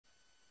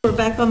We're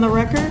back on the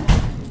record.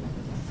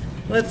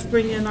 Let's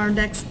bring in our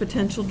next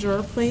potential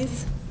juror,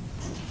 please.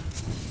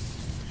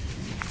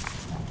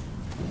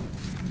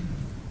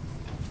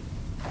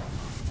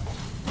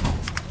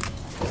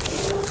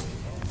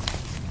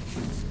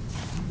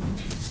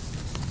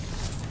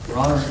 Your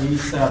Honor,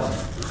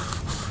 E7.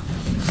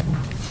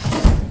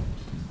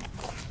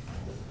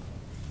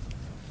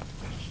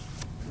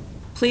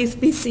 Please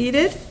be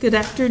seated. Good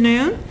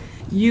afternoon.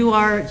 You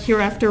are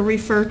hereafter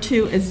referred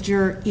to as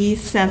juror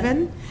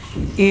E7,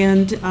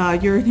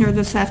 and you're here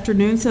this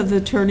afternoon so the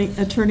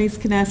attorneys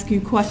can ask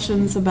you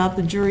questions about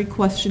the jury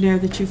questionnaire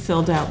that you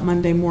filled out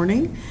Monday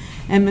morning,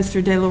 and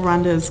Mr. De La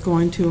Ronda is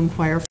going to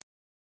inquire.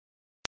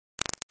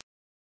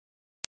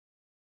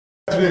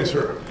 Good afternoon,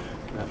 sir.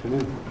 Good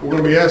afternoon. We're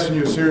going to be asking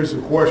you a series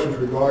of questions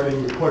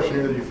regarding the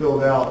questionnaire that you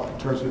filled out in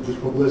terms of just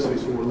publicity,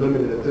 so we're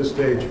limited at this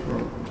stage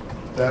from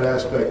that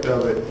aspect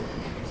of it.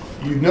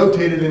 You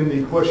notated in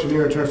the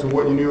questionnaire in terms of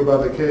what you knew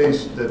about the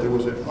case that there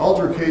was an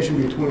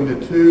altercation between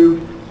the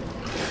two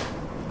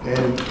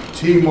and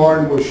T.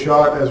 Martin was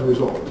shot as a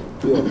result.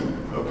 Yeah.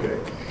 Okay.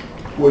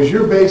 Was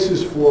your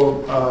basis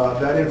for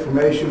that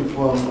information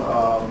from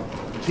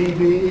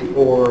TV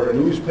or a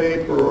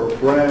newspaper or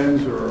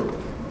friends or?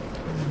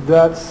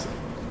 That's,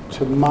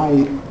 to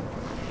my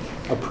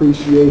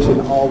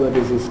appreciation, all that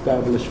is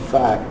established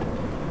fact.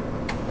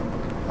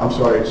 I'm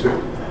sorry, sir.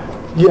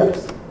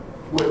 Yes.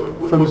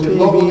 From Was it TV,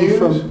 local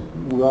news?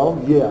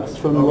 well, yes,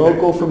 from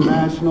local, from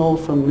national,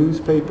 from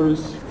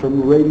newspapers,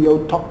 from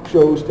radio, talk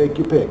shows, take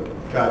your pick.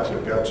 Gotcha,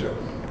 gotcha.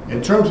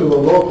 In terms of the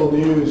local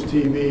news,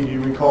 TV, do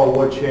you recall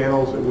what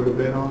channels it would have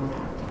been on?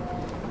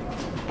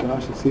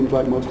 Gosh, it seems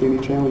like most any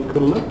channel you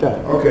could have looked at.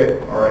 Okay,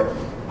 all right.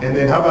 And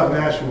then how about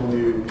national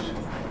news?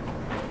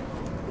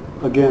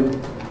 Again,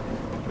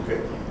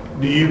 Okay.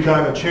 Do you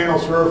kind of channel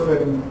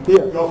surf and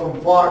Yes. go from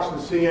Fox to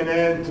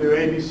CNN to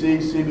ABC,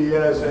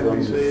 CBS,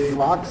 NBC? from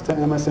Fox to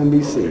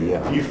MSNBC,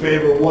 yeah. Do you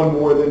favor one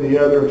more than the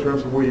other in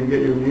terms of where you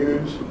get your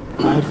news?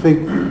 I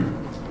think,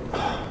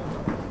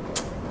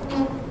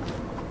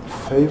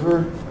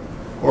 favor?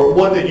 Or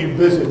one that you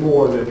visit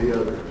more than the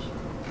others?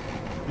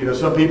 You know,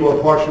 some people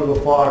are partial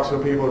to Fox,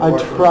 some people are I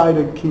partial. try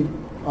to keep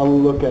a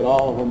look at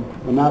all of them,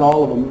 but not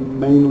all of them.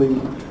 Mainly,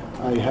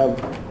 I have,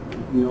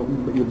 you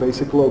know, your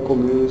basic local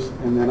news,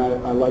 and then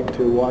I like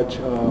to watch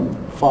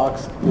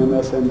Fox,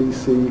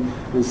 MSNBC,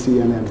 and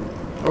CNN.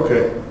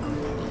 Okay.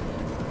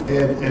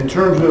 And in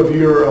terms of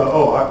your,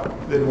 I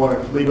didn't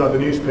want to leave out the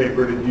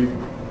newspaper. Did you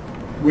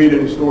read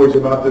any stories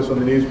about this on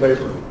the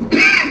newspaper?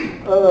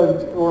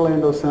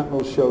 Orlando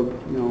Sentinel showed,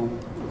 you know,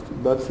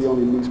 that's the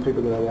only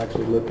newspaper that I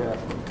actually look at.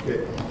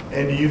 Okay.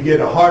 And do you get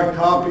a hard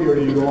copy or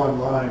do you go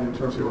online in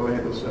terms of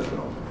Orlando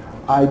Sentinel?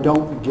 I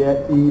don't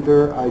get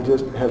either. I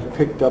just have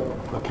picked up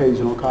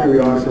occasional copies,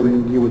 Periodically.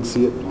 and you would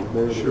see it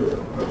there. Sure.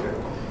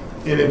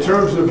 Okay. And in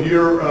terms of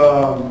your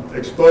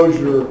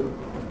exposure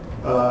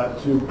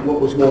to what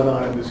was going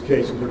on in this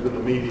case in terms of the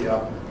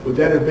media, would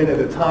that have been at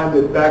the time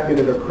that back when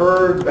it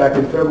occurred, back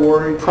in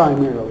February?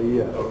 Primarily,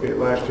 yes. Okay,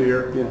 last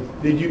year? Yeah.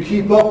 Did you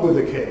keep up with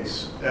the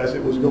case as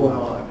it was going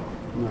on?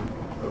 No.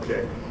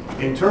 Okay.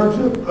 In terms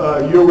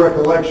of your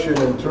recollection,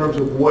 in terms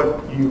of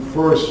what you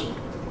first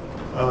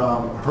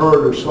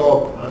heard or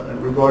saw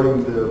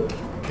regarding the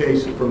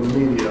case from the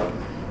media,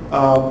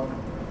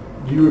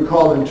 do you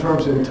recall in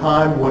terms in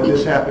time when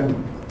this happened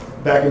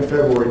back in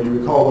February? Do you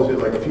recall, was it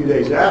like a few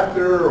days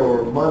after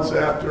or months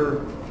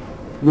after?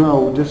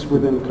 No, just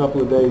within a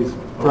couple of days,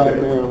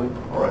 primarily.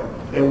 All right.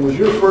 And was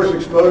your first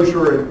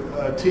exposure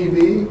at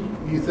TV,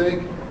 you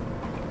think?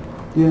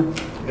 Yeah.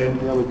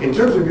 And Yeah, in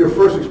terms of your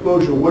first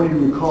exposure, what do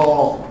you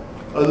recall,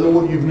 other than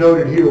what you've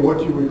noted here, what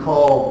do you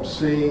recall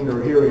seeing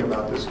or hearing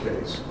about this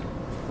case?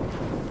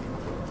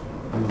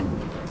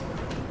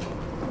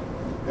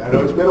 I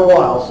know it's been a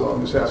while, so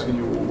I'm just asking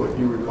you what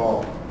you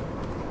recall.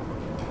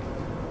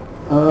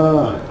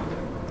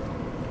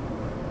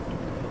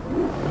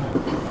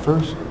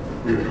 First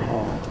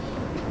recall.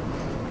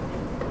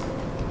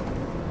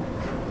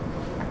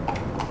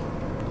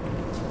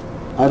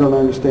 I don't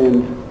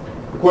understand.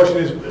 The question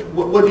is,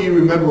 what do you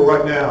remember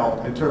right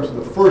now in terms of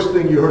the first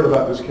thing you heard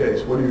about this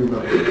case? What do you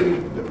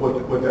remember,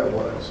 what that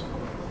was?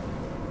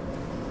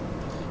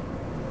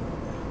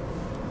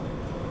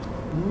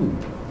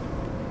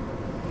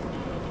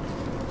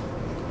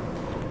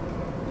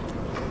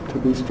 To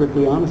be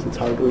strictly honest, it's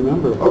hard to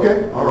remember.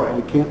 Okay, all right.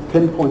 I can't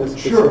pinpoint a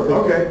specific. Sure,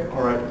 okay,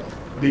 all right.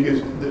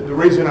 Because the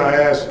reason I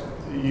asked,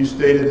 you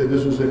stated that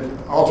this was an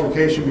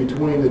altercation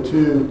between the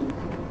two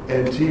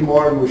and T.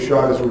 Martin was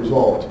shot as a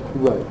result.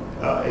 Right.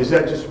 Is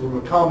that just from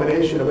a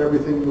combination of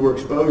everything you were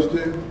exposed to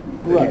that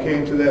Right. you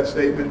came to that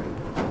statement?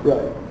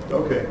 Right.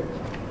 Okay.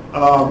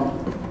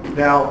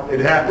 Now, it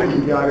happened,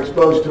 you got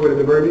exposed to it at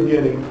the very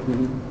beginning.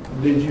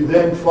 Mm-hmm. Did you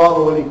then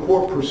follow any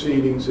court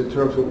proceedings in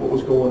terms of what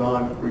was going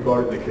on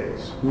regarding the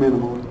case?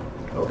 Minimally.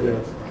 Okay.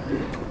 Yes.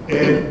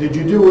 And did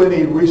you do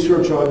any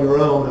research on your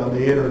own on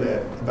the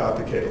internet about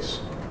the case?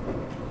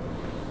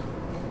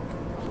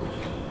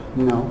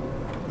 No.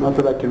 Not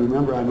that I can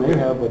remember. I may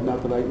have, but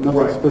not that nothing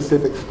Right.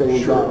 specific stands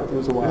Sure. out. It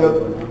was a while The-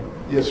 ago now.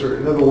 Yes, sir.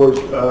 In other words,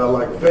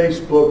 like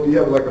Facebook, do you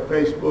have like a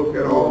Facebook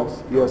at all?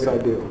 Yes, I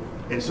Okay. do.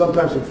 And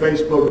sometimes in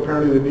Facebook,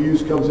 apparently the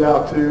news comes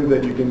out too,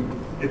 that you can,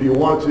 if you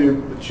want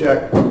to,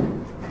 check.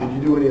 Did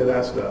you do any of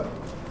that stuff?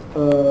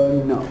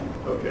 No.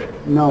 Okay.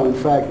 No, in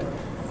fact,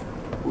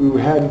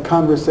 we had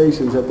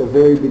conversations at the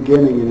very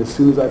beginning, and as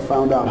soon as I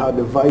found out how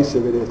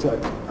divisive it is,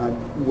 I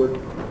worked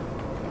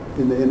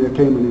in the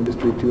entertainment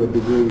industry to a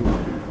degree,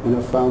 and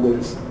I found that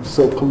it's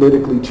so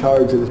politically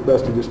charged that it's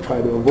best to just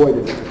try to avoid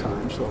it at the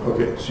time. So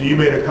Okay, so you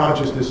made a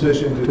conscious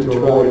decision to to try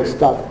avoid to it?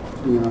 stop,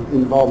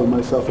 involving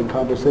myself in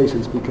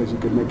conversations because you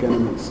could make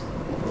enemies.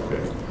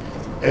 Okay.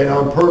 And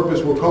on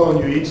purpose, we're calling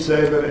you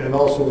E7, and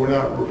also we're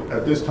not,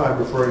 at this time,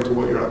 referring to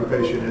what your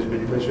occupation is, but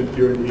you mentioned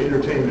you're in the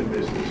entertainment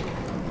business.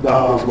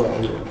 That as well.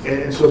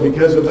 And so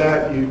because of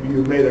that,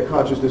 you made a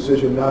conscious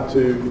decision not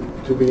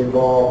to be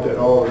involved at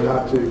all, or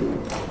not to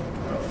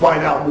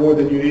find out more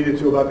than you needed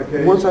to about the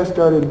case? Once I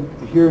started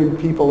hearing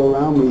people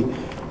around me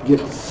get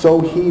so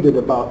heated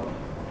about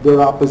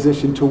their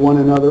opposition to one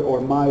another or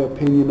my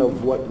opinion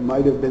of what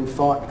might have been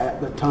thought at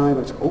the time,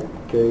 it's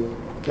okay.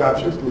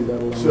 Gotcha. Just leave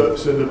that alone.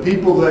 So the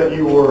people that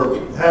you were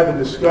having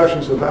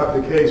discussions about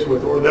the case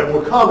with, or that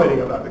were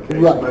commenting about the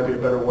case, Right. might be a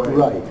better way.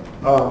 Right.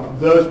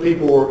 Those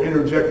people were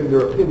interjecting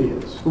their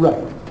opinions.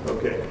 Right.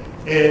 Okay.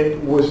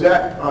 And was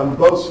that on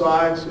both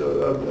sides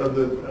of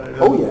the?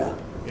 Oh, yeah.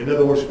 In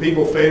other words,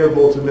 people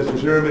favorable to Mr.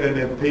 Zimmerman and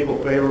then people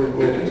favorable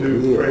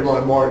to Yes.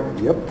 Trayvon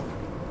Martin. Yep.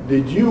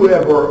 Did you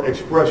ever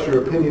express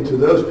your opinion to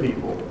those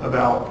people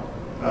about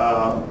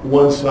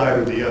one side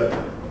or the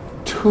other?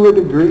 To a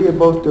degree in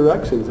both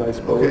directions, I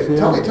suppose. Okay,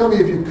 yeah. tell me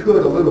if you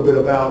could a little bit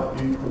about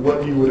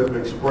what you would have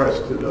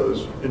expressed to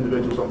those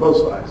individuals on both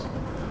sides.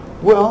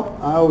 Well,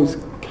 I always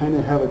kind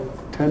of have a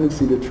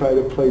tendency to try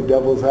to play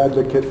devil's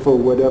advocate for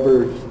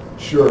whatever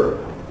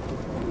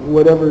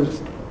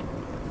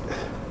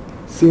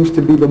seems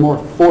to be the more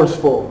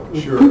forceful.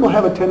 Sure. People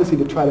have a tendency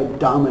to try to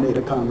dominate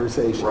a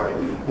conversation. Right.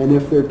 And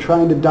if they're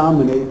trying to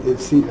dominate,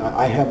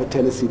 I have a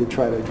tendency to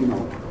try to,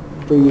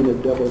 bring in a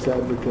devil's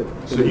advocate.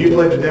 So you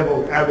played the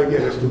devil advocate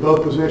as to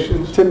both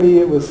positions? To me,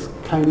 it was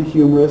kind of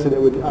humorous, and I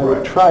would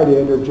Right. try to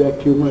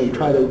interject humor and Sure.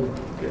 try to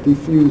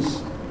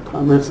diffuse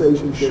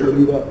conversations that Sure. would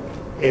heat up.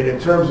 And in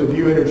terms of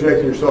you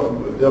interjecting yourself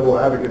from a devil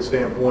advocate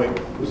standpoint,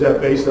 was that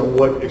based on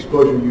what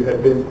exposure you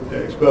had been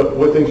exposed,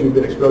 what things you've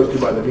been exposed to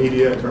by the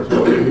media in terms of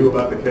what you knew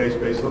about the case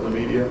based on the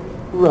media?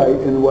 Right,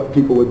 and what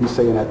people would be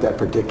saying at that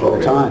particular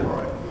Okay, time.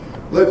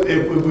 all right.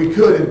 If we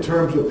could, in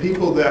terms of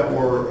people that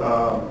were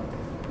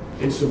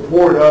in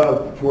support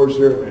of George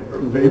Zimmerman, or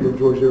in favor of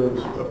George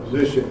Zimmerman's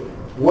position,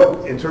 what,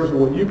 in terms of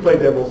when you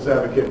played devil's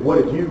advocate,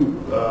 what did you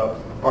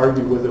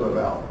argue with him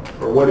about?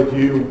 Or what did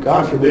you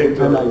contradict?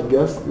 And I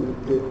guess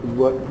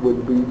what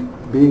would be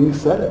being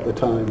said at the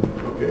time.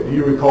 Okay, do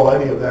you recall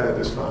any of that at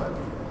this time?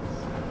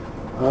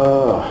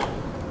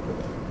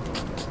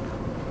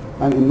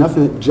 I mean,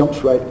 nothing that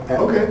jumps right at me.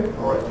 Okay,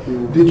 all right. Yeah.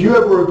 Did you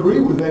ever agree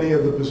with any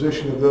of the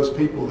position of those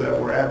people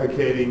that were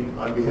advocating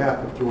on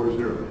behalf of George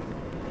Zimmerman?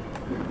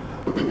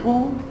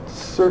 Well,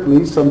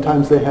 certainly,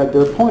 sometimes they had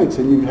their points,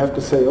 and you have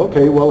to say,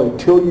 okay, well,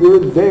 until you're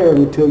there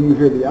and until you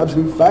hear the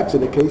absolute facts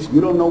of the case, you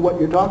don't know what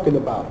you're talking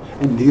about,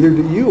 and neither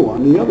do you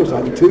on the other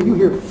side. Until you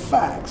hear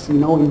facts,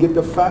 and get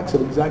the facts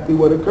of exactly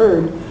what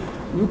occurred,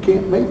 you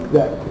can't make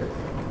that.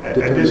 At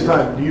this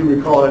time, do you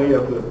recall any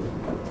of the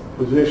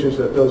positions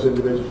that those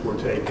individuals were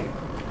taking?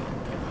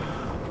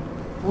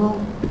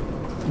 Well,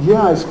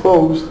 yeah, I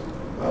suppose.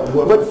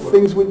 But what-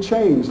 things would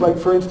change. Like,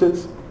 for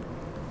instance,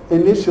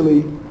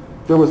 initially,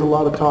 there was a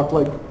lot of talk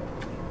like,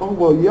 oh,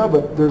 well, yeah,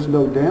 but there's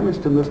no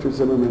damage to Mr.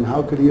 Zimmerman.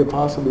 How could he have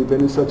possibly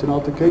been in such an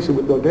altercation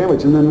with no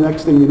damage? And then the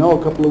next thing you know,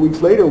 a couple of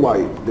weeks later,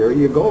 why, there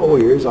you go.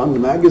 Here's on the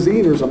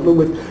magazine or something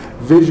with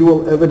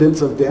visual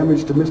evidence of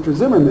damage to Mr.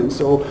 Zimmerman.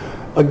 So,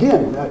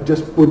 again, that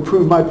just would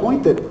prove my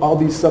point that all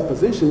these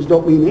suppositions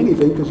don't mean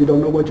anything because you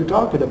don't know what you're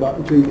talking about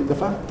until you get the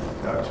facts.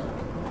 Gotcha.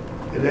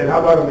 And then how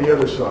about on the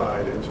other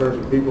side, in terms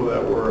of people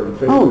that were in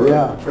favor? Oh, of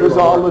yeah. Trayvon There's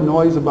all the Martin?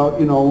 noise about,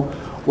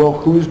 well,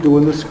 who's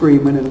doing the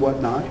screaming and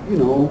whatnot,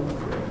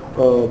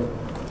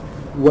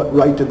 what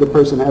right did the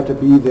person have to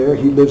be there?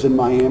 He lives in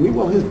Miami.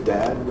 Well, his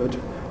dad. But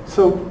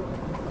so,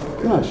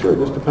 yeah, sure. It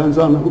just depends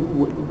on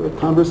who the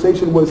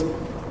conversation was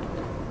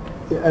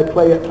at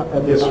play at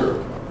the Yes, time.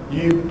 sir.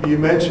 You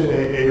mentioned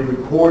a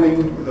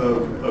recording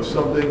of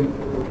something,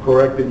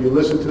 correct? Did you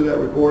listen to that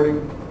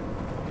recording?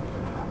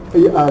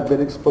 Yeah, I've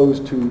been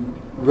exposed to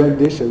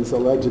renditions,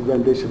 alleged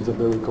renditions of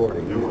the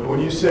recording. When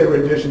you say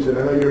renditions, and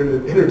I know you're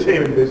in the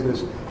entertainment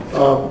business,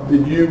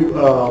 did you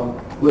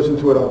listen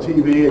to it on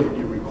TV and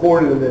you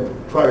record it and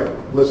then try to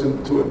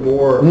listen to it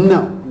more?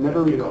 No,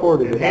 never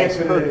recorded it. Enhance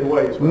it in I've any heard-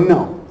 way as well?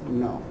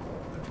 No.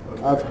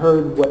 I've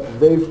heard what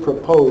they've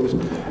proposed,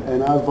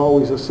 and I've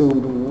always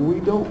assumed we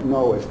don't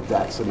know if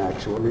that's an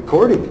actual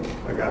recording.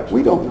 I got you.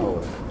 We don't know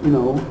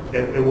if,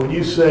 And when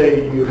you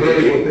say you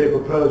heard what they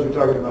proposed, you're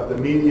talking about the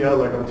media,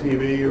 like on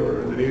TV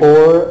or the news?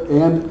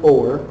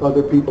 or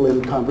other people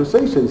in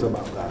conversations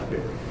about that.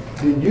 Okay.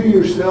 Did you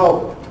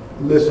yourself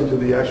listen to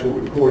the actual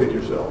recording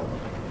yourself?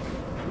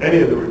 Any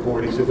of the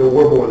recordings, if there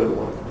were more than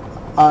one?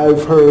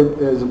 I've heard,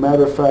 as a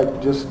matter of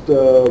fact, just,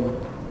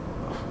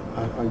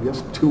 I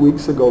guess 2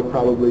 weeks ago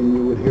probably,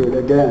 you would hear it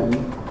again.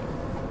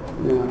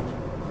 Yeah.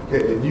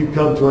 Okay, did you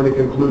come to any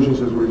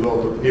conclusions as a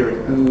result of hearing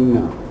that?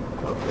 No.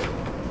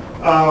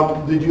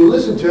 Okay. Did you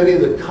listen to any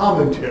of the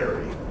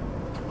commentary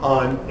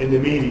in the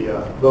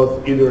media,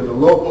 both either in the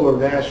local or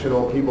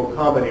national, people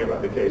commenting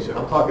about the case? And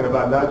I'm talking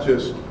about not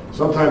just,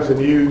 sometimes the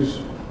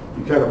news,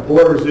 you kind of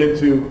blurs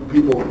into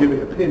people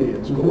giving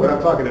opinions, but what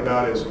I'm talking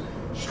about is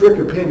strict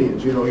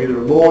opinions, you know, either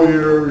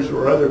lawyers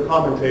or other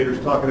commentators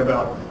talking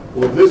about,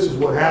 well, this is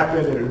what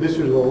happened, or this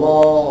is the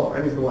law, or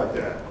anything like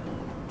that.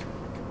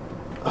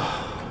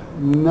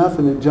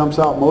 Nothing that jumps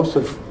out. Most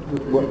of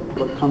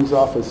what comes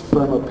off as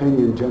firm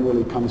opinion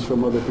generally comes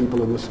from other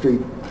people in the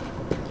street.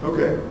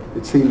 Okay.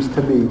 It seems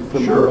to me,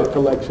 from Sure. my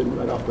recollection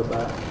right off the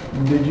bat.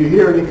 Did you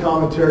hear any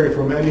commentary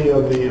from any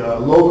of the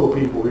local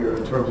people here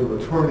in terms of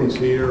attorneys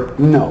here,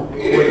 No.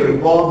 whether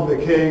involved in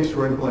the case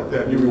or anything like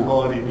that? Do you No.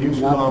 recall any news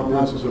Not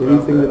conferences about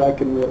anything that I that?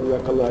 can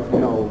recollect,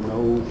 no.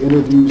 No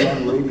interviews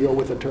on radio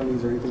with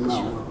attorneys or anything,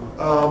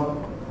 no.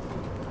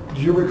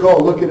 Do you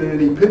recall looking at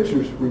any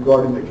pictures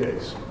regarding the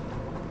case?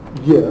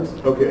 Yes.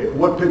 Okay,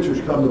 what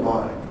pictures come to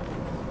mind?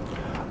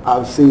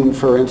 I've seen,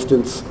 for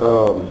instance,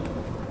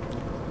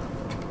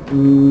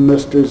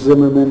 Mr.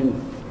 Zimmerman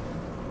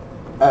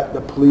at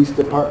the police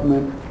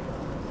department.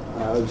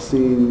 I've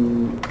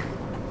seen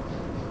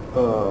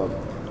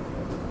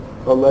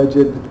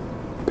alleged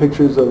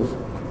pictures of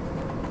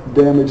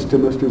damage to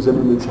Mr.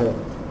 Zimmerman's head.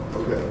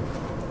 Okay,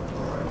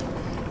 all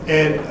right.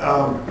 And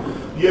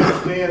you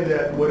understand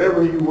that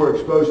whatever you were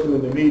exposed to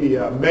in the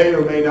media may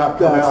or may not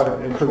come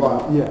out in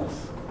trial?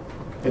 Yes.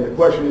 And the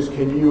question is,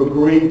 can you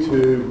agree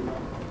to,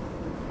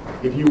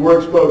 if you were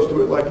exposed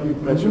to it like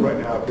you've mentioned right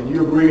now, can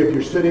you agree if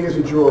you're sitting as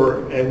a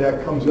juror and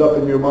that comes up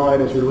in your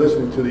mind as you're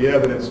listening to the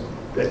evidence,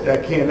 that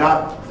that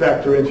cannot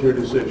factor into your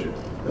decision?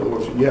 In other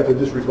words, you have to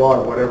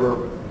disregard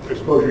whatever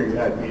exposure you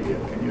had in media.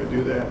 Can you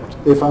do that?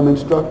 If I'm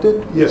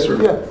instructed? Yes,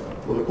 sir. Yes.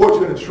 Well, the court's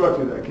going to instruct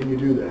you that. Can you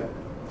do that?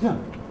 Yeah.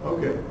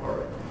 Okay, all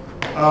right.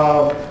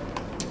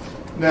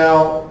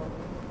 Now,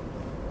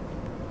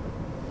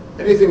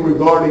 anything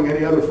regarding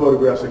any other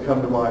photographs that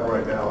come to mind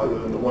right now, other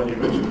than the one you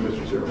mentioned,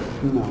 Mr.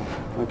 Zimmerman? No,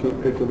 I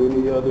can't think of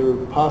any other,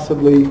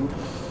 possibly,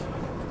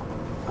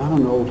 I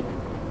don't know,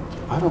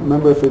 I don't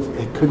remember if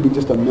it could be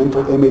just a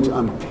mental image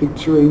I'm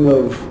picturing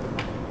of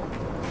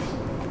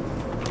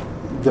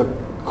the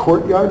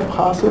courtyard,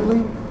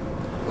 possibly.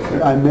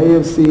 I may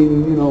have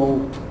seen, you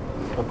know,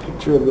 a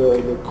picture of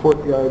the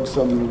courtyard,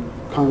 some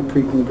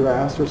concrete and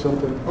grass or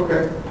something.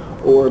 Okay.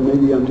 Or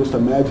maybe I'm just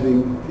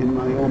imagining in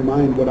my own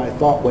mind what I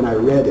thought when I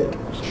read it.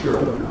 Sure.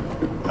 I don't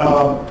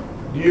know.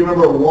 Do you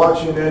remember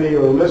watching any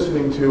or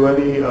listening to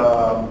any,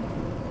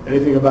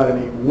 anything about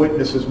any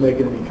witnesses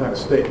making any kind of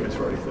statements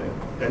or anything?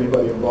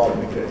 Anybody involved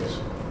in the case?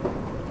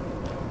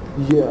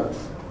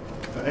 Yes.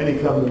 Any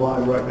come to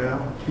mind right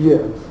now?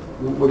 Yes.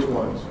 Which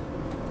ones?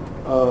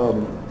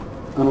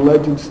 An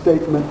alleged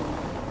statement,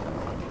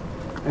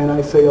 and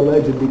I say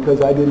alleged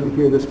because I didn't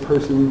hear this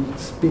person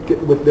speak it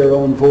with their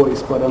own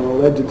voice, but an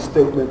alleged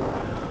statement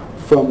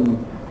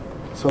from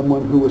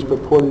someone who was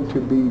purported to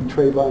be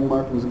Trayvon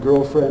Martin's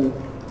girlfriend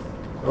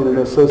in an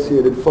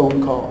associated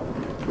phone call.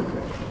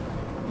 Okay.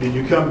 Did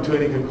you come to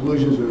any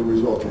conclusions as a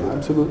result of that?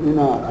 Absolutely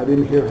not. I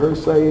didn't hear her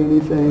say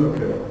anything,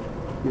 Okay.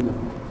 you know,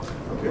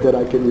 Okay. that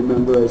I can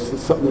remember as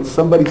something that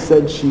somebody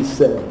said, she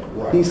said.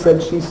 Right. He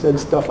said, she said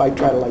stuff. I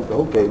try to like,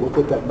 okay, we'll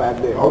put that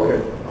back there.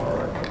 Okay, all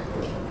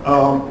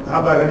right.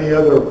 How about any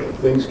other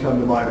things come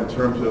to mind in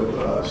terms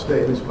of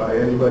statements by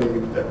anybody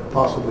that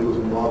possibly was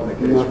involved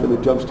in the case? Nothing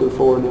that jumps to the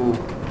fore now.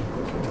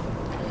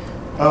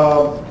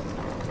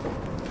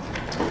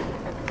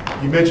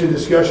 You mentioned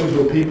discussions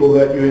with people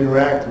that you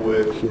interact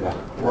with, Yeah.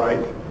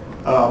 right?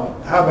 How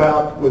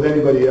about with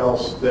anybody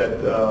else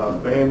that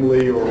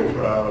family or,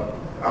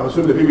 I'm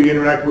assuming the people you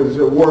interact with is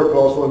at work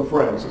also and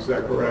friends, is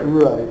that correct?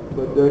 Right,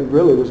 but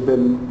there's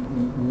been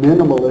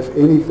minimal, if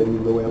anything,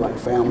 in the way of like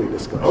family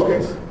discussions.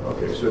 Okay,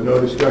 okay, so no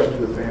discussions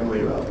with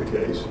family about the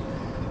case.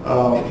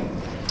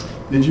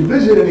 Did you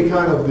visit any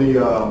kind of the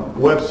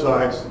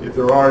websites, if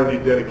there are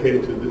any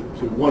dedicated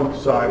to one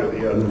side or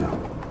the other?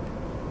 No.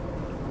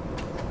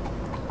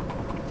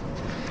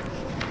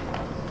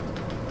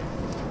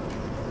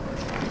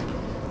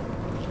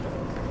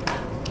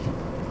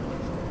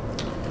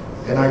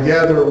 And I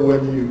gather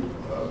when you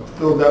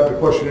filled out the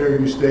questionnaire,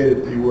 you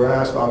stated, you were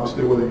asked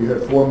obviously whether you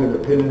had formed an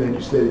opinion, and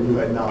you stated you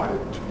had not.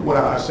 When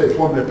I say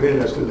formed an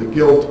opinion as to the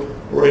guilt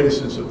or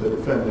innocence of the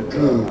defendant,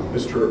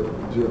 Mr.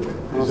 Zimmerman,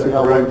 I don't is see that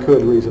how correct? one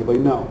could reasonably.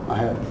 No, I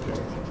hadn't.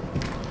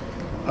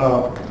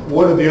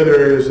 One of the other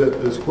areas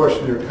that this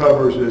questionnaire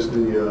covers is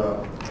the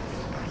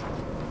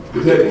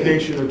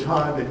dedication or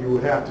time that you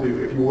would have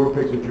to, if you were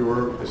picked as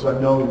juror. It's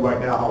unknown right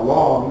now how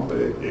long, but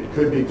it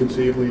could be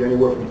conceivably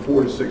anywhere from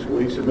 4 to 6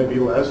 weeks. It may be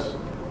less,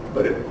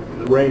 but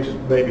the range is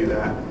maybe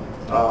that.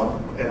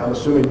 And I'm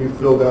assuming you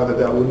filled out that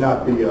that would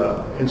not be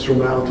an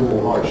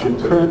insurmountable hardship. I'm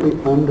currently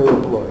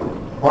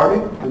underemployed. Pardon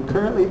me? I'm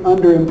currently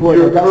underemployed.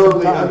 You're I got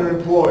some currently time.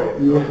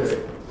 underemployed? Yes.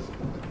 Okay.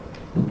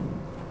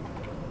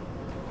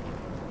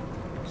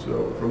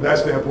 So from that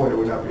standpoint, it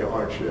would not be a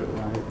hardship.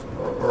 Right.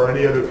 Or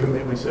any other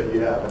commitments that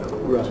you have, in other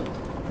words. Right.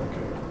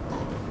 Okay.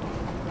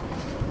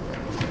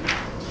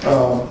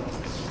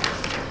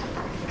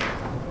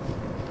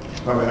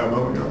 How may I have a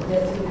moment, Your Honor?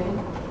 Yes, you may.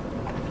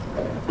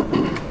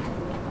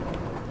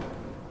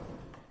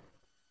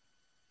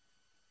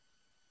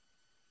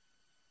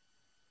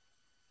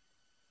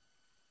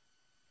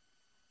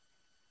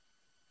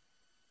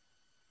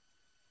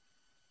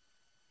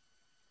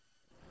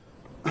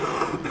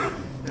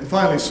 And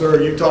finally,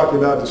 sir, you talked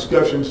about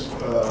discussions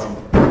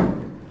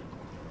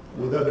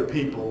with other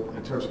people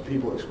in terms of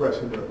people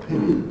expressing their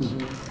opinions.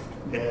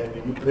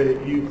 And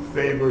you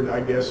favored,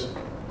 I guess,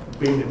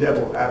 being the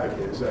devil's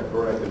advocate, is that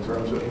correct, in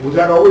terms of, was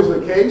that always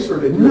the case, or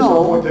did you at some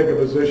No. point take a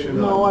position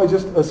on? No, I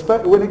just,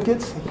 when it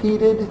gets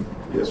heated,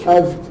 Yes,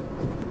 sir.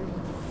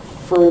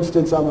 for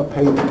instance, I'm a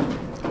painter,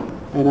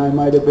 and I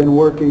might have been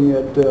working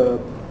at a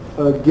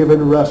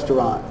given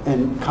restaurant,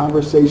 and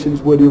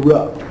conversations would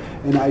erupt,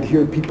 and I'd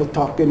hear people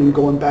talking and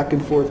going back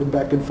and forth, and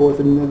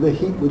then the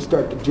heat would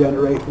start to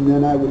generate, and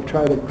then I would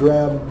try to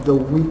grab the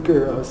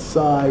weaker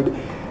side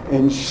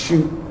and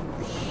shoot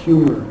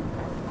humor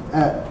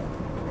at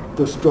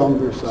the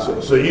stronger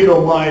side. So you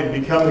don't mind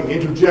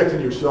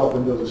interjecting yourself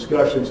into those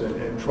discussions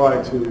and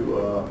try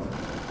to,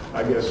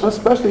 I guess,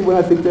 Especially when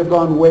I think they've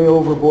gone way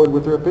overboard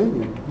with their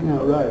opinion. Yeah,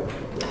 right.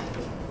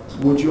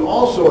 would you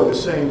also at the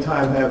same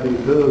time have the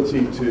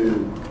ability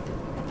to,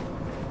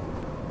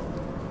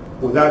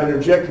 without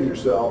interjecting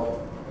yourself,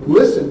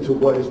 listen to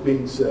what is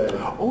being said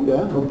Oh,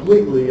 yeah.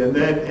 completely, and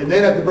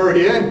then at the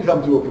very end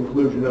come to a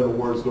conclusion? In other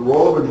words, the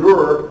role of a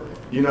juror,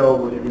 you know,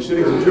 when you're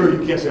sitting as a juror,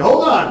 you can't say,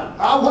 hold on,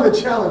 I want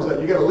to challenge that.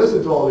 You got to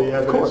listen to all the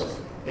evidence course.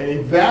 and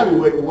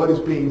evaluate what is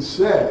being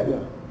said,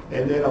 Yeah.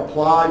 and then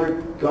apply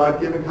your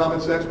God-given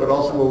common sense, but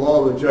also the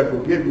law the judge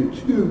will give you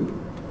to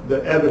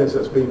the evidence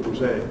that's being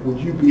presented. Would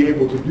you be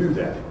able to do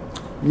that?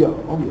 Yeah,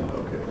 oh, yeah.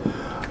 Okay.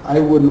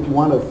 I wouldn't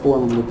want to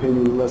form an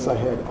opinion unless I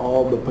had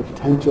all the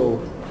potential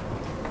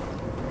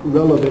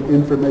relevant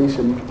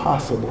information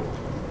possible.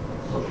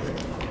 Okay.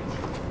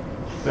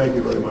 Thank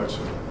you very much,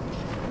 sir.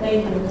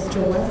 Thank you,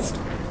 Mr. West.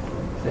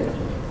 Thank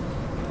you.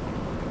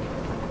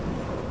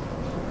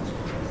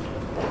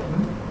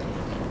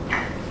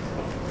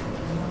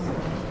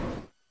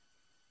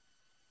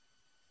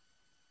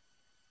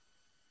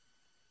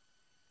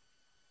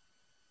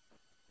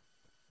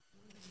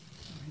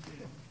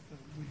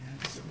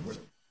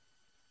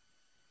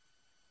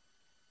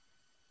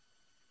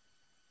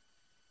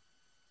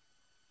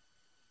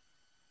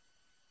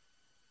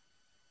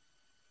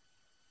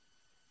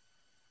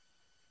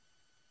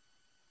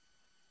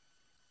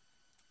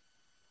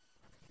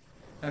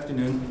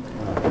 Afternoon.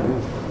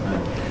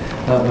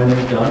 My name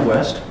is Don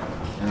West,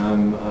 and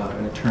I'm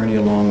an attorney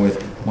along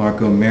with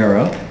Mark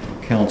O'Mara,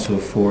 counsel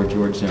for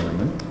George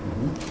Zimmerman.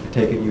 I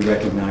take it you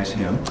recognize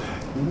him.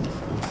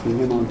 I've seen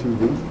him on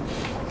TV.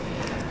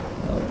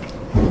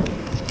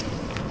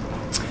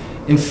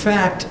 In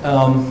fact,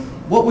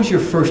 what was your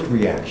first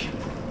reaction?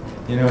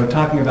 You know,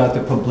 talking about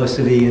the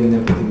publicity and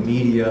the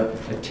media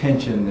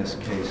attention this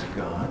case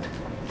got.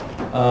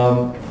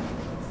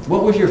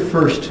 What was your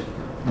first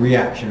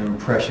reaction or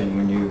impression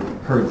when you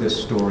heard this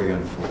story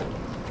unfold?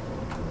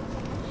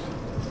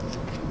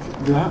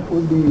 That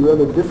would be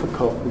rather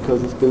difficult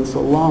because it's been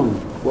so long.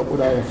 What would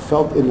I have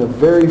felt in the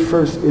very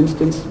first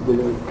instance when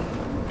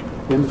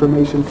the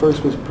information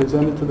first was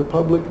presented to the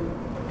public?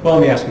 Well,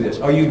 let me ask you this.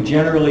 Are you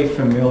generally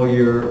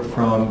familiar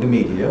from the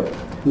media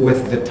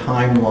with the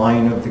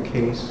timeline of the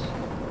case?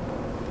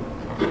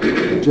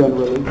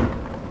 Generally.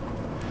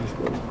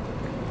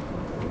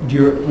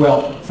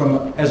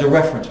 As a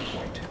reference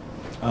point,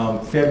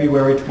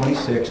 February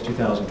 26,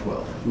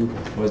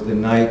 2012 was the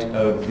night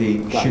of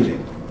the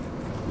shooting.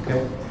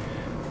 Okay?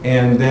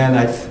 And then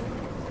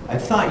I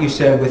thought you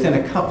said within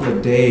a couple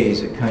of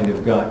days it kind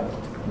of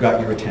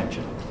got your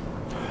attention.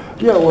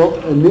 Yeah, well,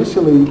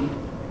 initially,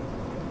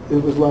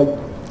 it was like,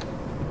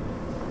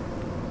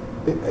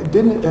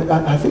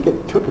 I think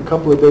it took a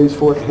couple of days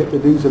for it to hit the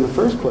news in the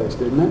first place,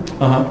 didn't it?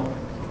 Uh-huh.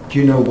 Do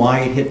you know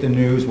why it hit the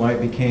news, why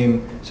it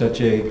became such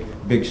a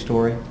big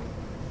story?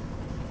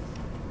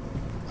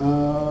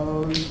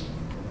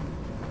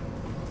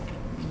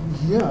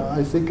 Yeah,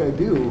 I think I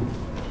do.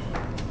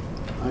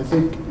 I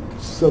think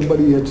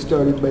somebody had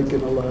started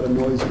making a lot of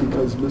noise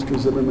because Mr.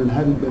 Zimmerman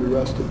hadn't been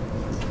arrested.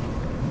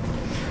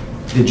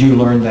 Did you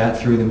learn that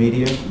through the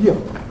media? Yeah.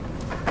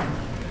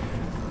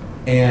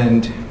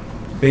 And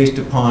based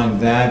upon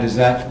that, is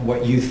that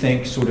what you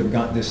think sort of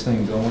got this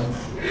thing going?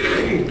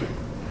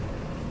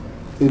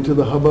 Into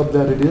the hubbub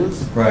that it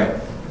is? Right.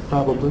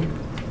 Probably.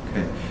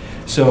 Okay.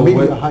 So Maybe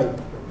the what,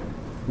 hype.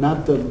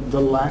 Not the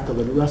lack of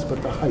an arrest,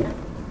 but the hype.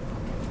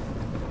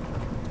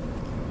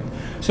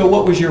 so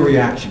what was your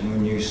reaction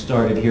when you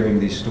started hearing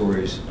these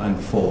stories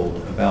unfold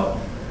about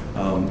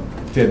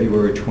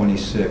February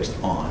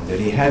 26th on, that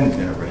he hadn't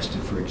been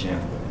arrested, for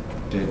example?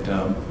 Did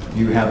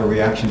you have a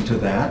reaction to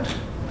that?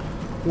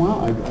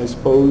 Well, I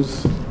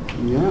suppose,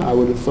 yeah, I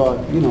would have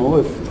thought, you know,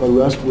 if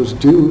arrest was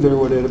due, there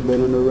would have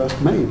been an arrest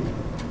made.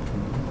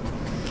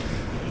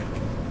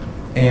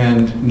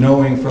 and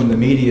knowing from the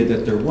media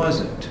that there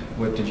wasn't.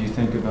 What did you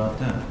think about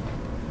that?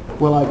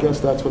 Well, I guess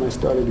that's when I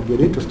started to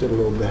get interested a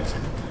little bit.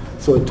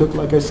 So it took,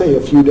 like I say,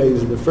 a few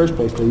days in the first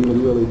place to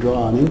even really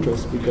draw an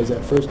interest, because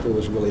at first there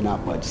was really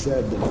not much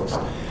said.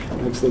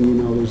 Next thing you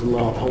know, there's a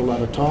whole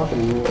lot of talk,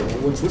 and well,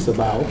 what's this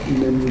about?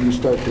 And then when you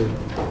start to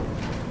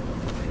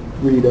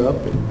read up,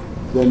 and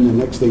then the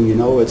next thing you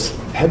know, it's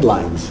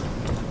headlines.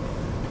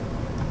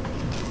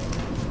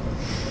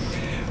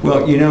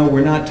 Well, you know,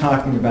 we're not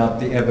talking about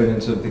the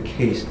evidence of the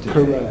case today.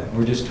 Correct.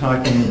 We're just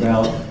talking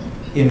about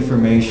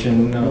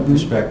information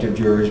prospective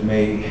jurors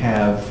may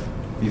have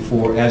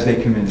before, as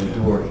they come in the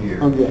door here.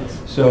 Oh,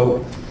 yes.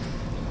 So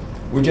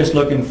we're just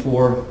looking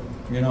for,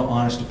 you know,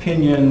 honest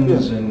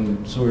opinions Yeah.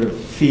 and sort of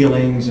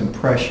feelings,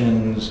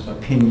 impressions,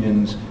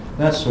 opinions,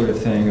 that sort of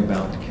thing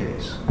about the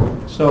case.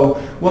 So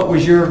what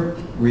was your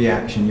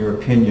reaction, your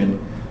opinion,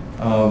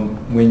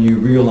 when you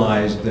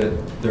realized that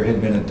there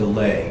had been a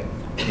delay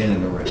in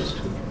an arrest?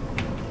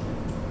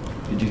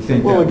 Did you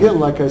think Well, that again,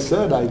 like I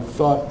said, I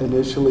thought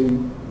initially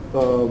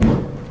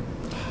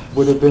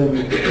would have been,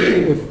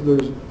 if there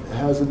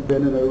hasn't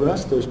been an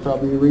arrest, there's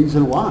probably a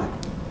reason why.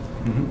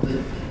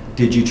 Mhm.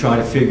 Did you try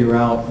to figure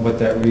out what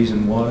that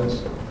reason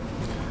was?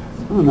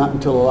 Well, not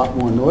until a lot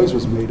more noise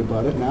was made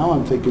about it. Now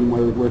I'm thinking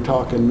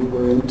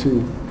we're into,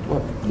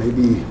 what,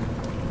 maybe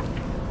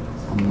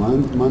a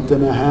month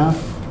and a half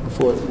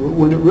before,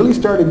 when it really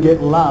started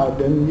getting loud,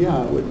 then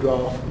yeah, it would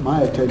draw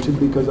my attention,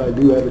 because I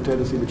do have a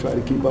tendency to try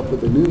to keep up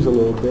with the news a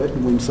little bit,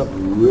 and when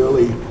something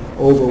really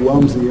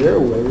overwhelms the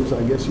airwaves,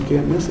 I guess you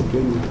can't miss it,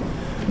 can you?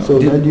 So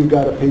then you've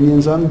got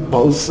opinions on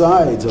both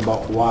sides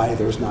about why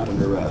there's not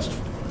an arrest.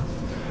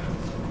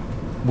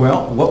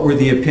 Well, what were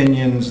the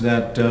opinions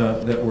that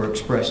were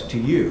expressed to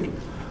you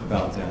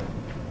about that?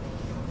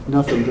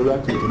 Nothing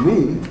directly to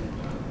me.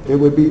 It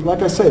would be,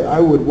 like I say, I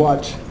would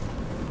watch,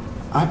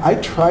 I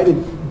try to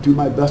do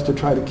my best to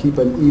try to keep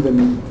an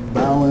even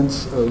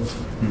balance of,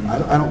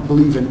 I don't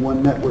believe in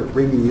one network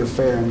bringing you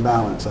fair and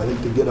balance. I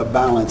think to get a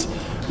balance,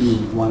 you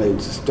want to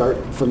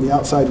start from the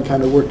outside and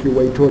kind of work your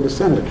way toward the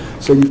center.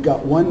 So you've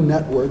got one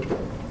network,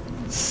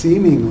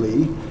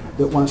 seemingly,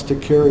 that wants to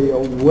carry a,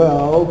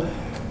 well,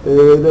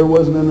 there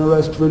wasn't an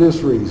arrest for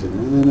this reason.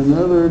 And then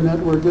another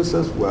network that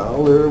says,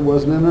 well, there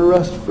wasn't an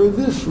arrest for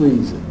this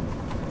reason.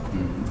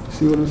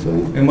 See what I'm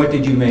saying? And what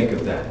did you make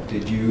of that?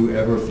 Did you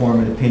ever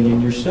form an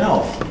opinion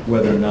yourself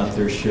whether or not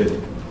there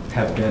should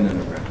have been an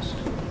arrest?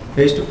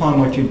 Based upon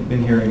what you've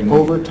been hearing in the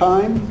Over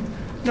time?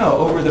 No,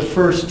 over the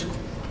first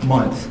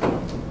month.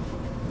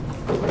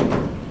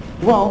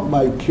 Well,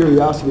 my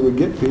curiosity would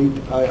get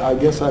piqued. I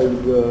guess I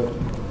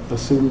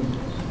assumed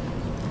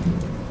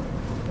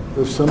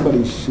if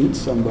somebody shoots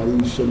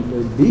somebody, shouldn't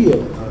there be a,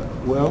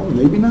 well,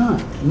 maybe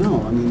not.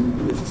 No, I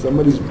mean, if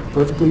somebody's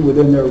perfectly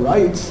within their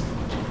rights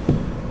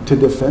to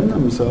defend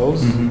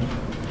themselves.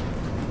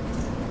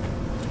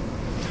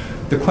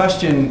 The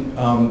question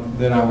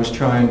that I was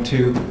trying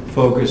to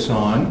focus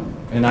on,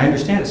 and I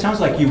understand, it sounds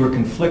like you were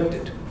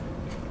conflicted.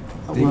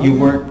 That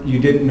you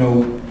didn't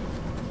know.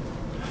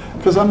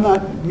 Because I'm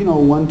not,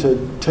 one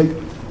to take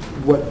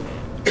what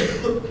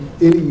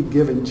any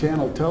given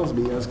channel tells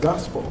me as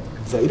gospel.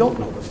 They don't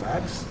know the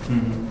facts.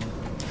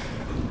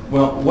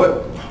 Well,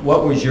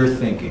 what was your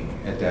thinking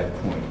at that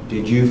point?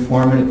 Did you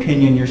form an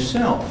opinion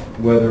yourself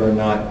whether or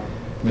not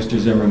Mr.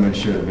 Zimmerman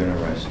should have been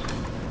arrested?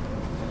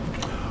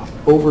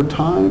 Over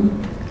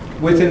time?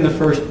 Within the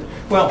first,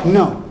 well,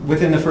 No.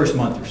 within the first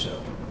month or so.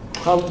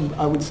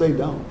 I would say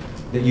don't.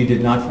 That you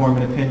did not form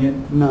an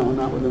opinion? No,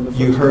 not within the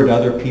first You heard month.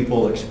 other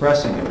people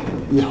expressing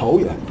opinions. Yeah, oh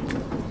yeah.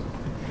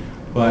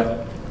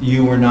 But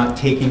you were not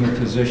taking a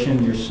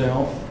position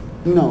yourself?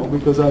 No,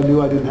 because I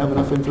knew I didn't have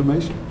enough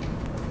information.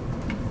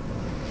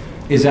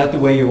 Is that the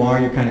way you are?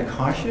 You're kind of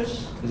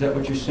cautious? Is that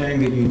what you're saying,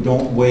 that you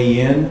don't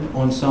weigh in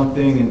on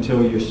something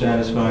until you're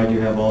satisfied you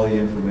have all the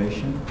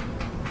information?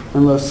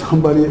 Unless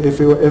somebody, if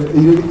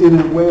in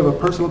a way of a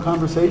personal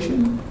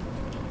conversation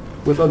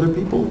with other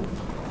people,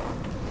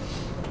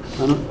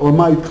 or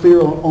my clear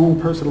own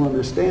personal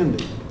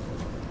understanding.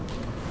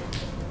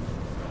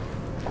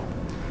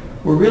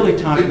 We're really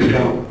talking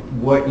about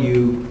what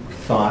you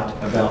thought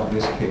about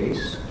this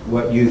case,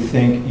 what you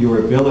think your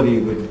ability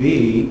would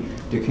be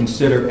to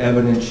consider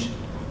evidence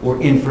or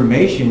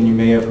information you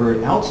may have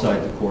heard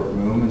outside the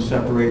courtroom and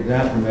separate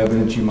that from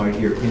evidence you might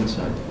hear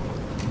inside.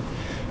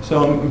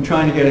 So I'm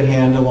trying to get a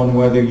handle on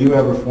whether you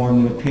ever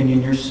formed an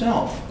opinion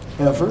yourself.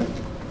 Ever?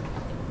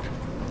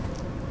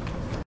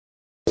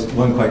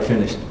 One quite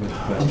finished with the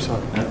question. I'm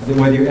sorry.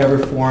 Whether you ever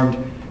formed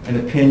an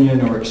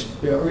opinion or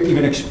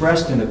even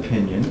expressed an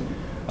opinion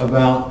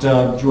about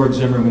George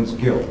Zimmerman's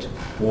guilt,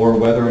 or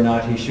whether or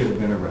not he should have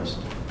been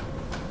arrested.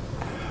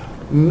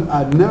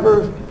 I've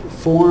never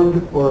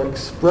formed or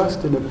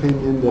expressed an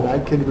opinion that I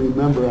can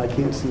remember. I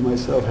can't see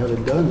myself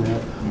having done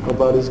that.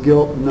 About his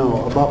guilt,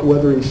 no. About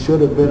whether he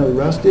should have been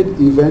arrested,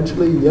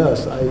 eventually,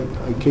 yes.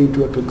 I came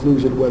to a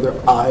conclusion whether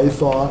I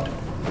thought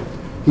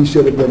he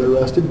should have been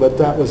arrested, but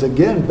that was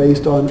again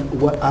based on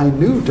what I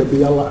knew to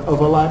be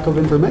of a lack of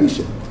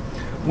information.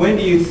 When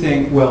do you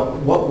think, well,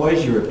 what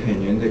was your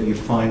opinion that you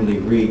finally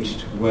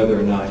reached whether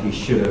or not he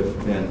should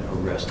have been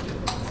arrested?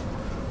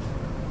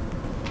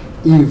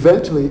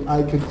 Eventually,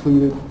 I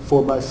concluded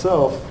for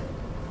myself,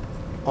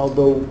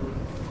 although,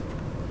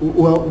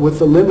 well, with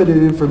the limited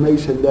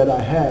information that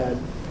I had,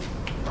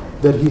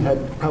 that he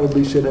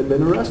probably should have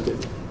been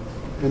arrested,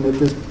 and that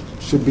this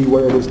should be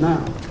where it is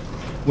now.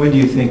 When do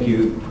you think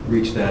you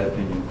reached that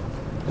opinion?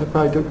 That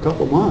probably took a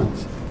couple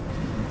months.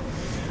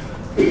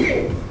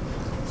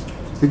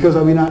 Because,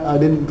 I mean, I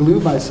didn't glue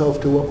myself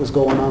to what was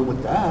going on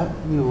with that.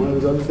 You know, there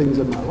was other things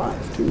in my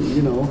life, too,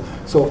 you know.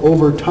 So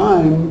over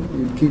time,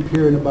 you keep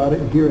hearing about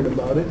it and hearing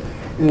about it,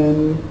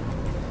 and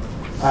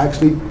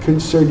actually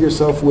concern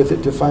yourself with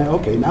it to find,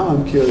 okay, now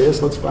I'm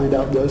curious, let's find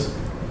out this.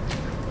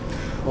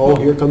 Oh,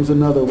 here comes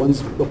another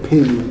one's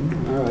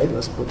opinion. All right,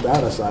 let's put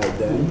that aside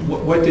then.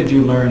 What did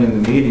you learn in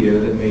the media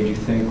that made you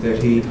think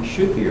that he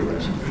should be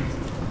arrested?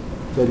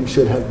 That he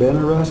should have been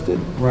arrested?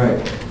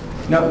 Right.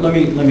 Now, let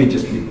me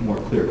just be more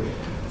clear.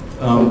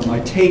 I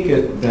take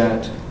it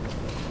that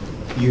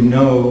you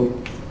know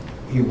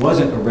he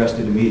wasn't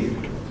arrested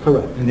immediately.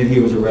 Correct. And that he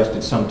was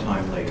arrested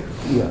sometime later.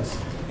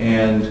 Yes.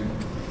 And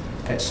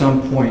at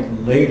some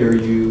point later,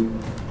 you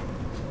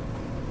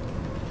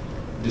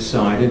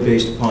decided,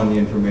 based upon the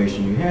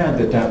information you had,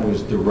 that that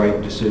was the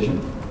right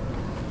decision,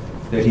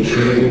 that he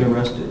should have been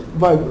arrested?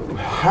 By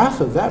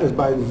half of that is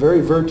by the very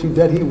virtue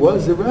that he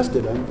was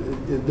arrested.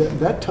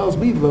 That tells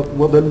me,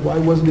 well, then why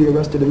wasn't he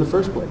arrested in the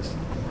first place?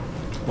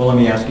 Well, let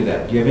me ask you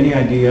that. Do you have any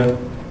idea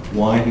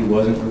why he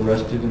wasn't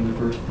arrested in the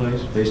first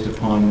place, based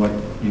upon what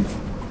you've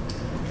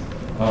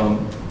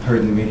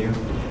heard in the media?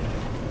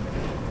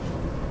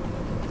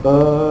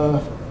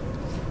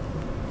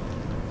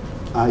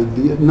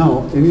 Idea?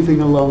 No.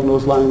 Anything along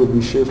those lines would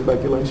be sheer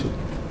speculation.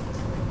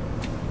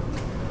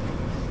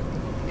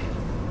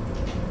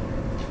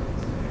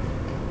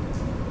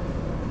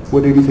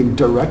 Would anything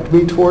direct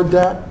me toward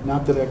that?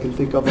 Not that I can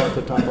think of off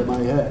the top of my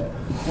head.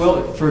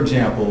 Well, for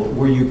example,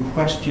 were you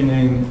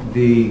questioning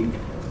the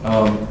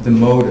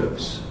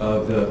motives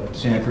of the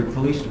Sanford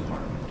Police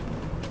Department?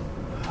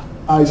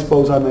 I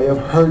suppose I may have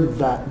heard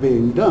that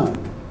being done.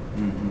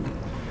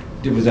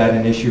 Mm-hmm. Was that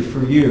an issue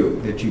for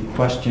you, that you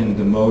questioned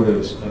the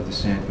motives of the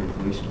Sanford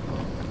Police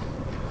Department?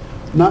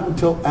 Not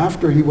until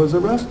after he was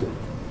arrested.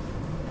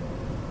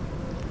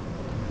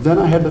 Then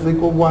I had to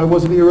think, well, why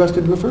wasn't he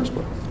arrested in the first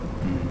place?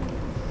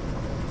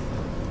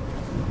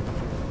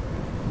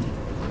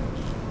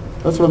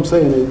 That's what I'm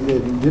saying.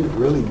 It didn't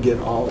really get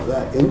all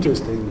that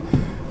interesting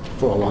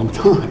for a long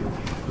time.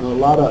 A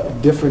lot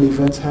of different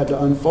events had to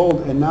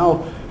unfold, and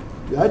now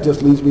that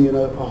just leaves me in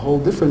a whole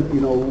different,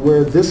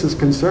 where this is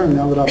concerned,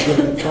 now that I've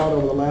given it thought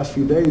over the last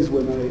few days,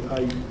 when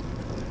I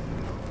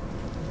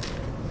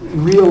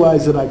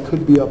realized that I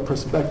could be a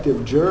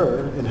prospective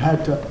juror and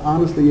had to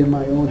honestly, in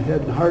my own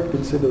head and heart,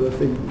 consider the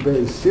thing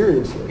very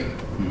seriously.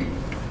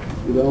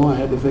 I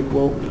had to think,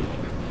 well,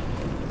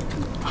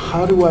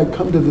 how do I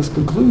come to this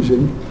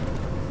conclusion?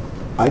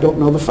 I don't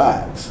know the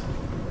facts.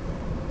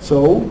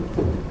 So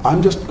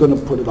I'm just going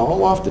to put it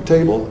all off the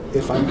table.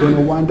 If I'm going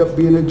to wind up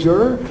being a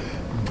juror,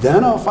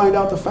 then I'll find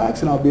out the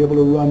facts and I'll be able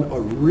to run a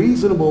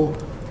reasonable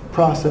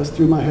process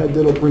through my head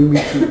that'll bring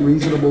me to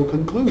reasonable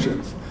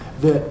conclusions.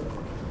 That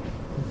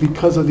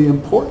because of the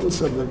importance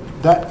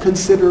of that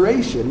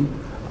consideration,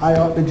 I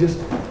ought to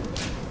just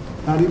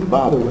not even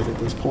bother with it at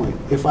this point.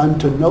 If I'm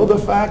to know the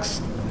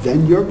facts,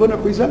 then you're going to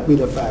present me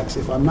the facts.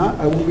 If I'm not,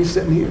 I won't be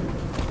sitting here.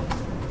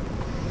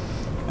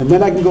 And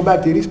then I can go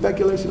back to any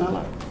speculation I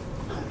like.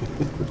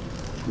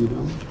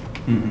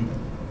 Mm-hmm.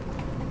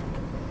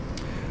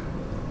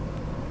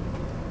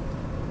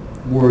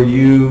 Were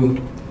you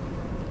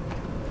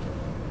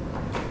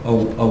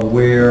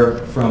aware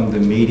from the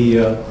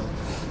media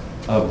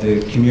of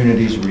the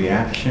community's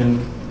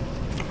reaction?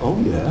 Oh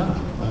yeah.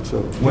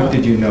 What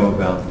did you know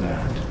about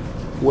that?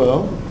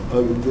 Well,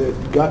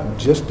 it got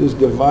just as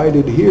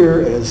divided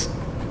here as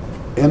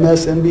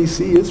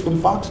MSNBC is from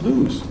Fox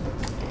News.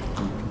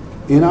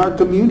 In our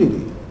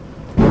community,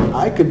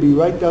 I could be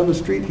right down the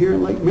street here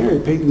in Lake Mary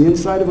painting the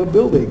inside of a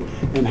building,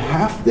 and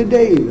half the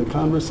day the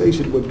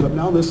conversation would come.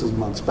 Now this is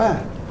months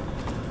back,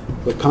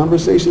 but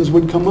conversations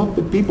would come up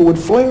and people would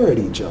flare at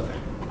each other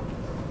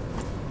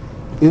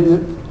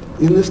in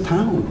this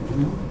town.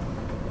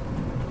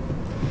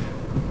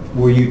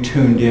 Were you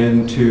tuned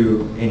in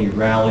to any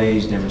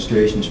rallies,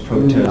 demonstrations,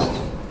 protests?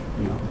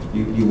 No.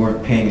 You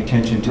weren't paying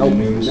attention to the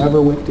news?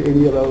 Never went to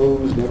any of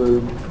those.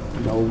 Never,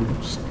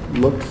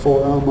 looked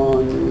for them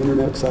on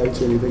internet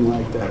sites or anything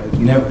like that.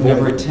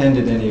 Never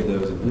attended any of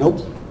those events?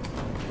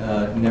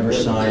 Nope. Never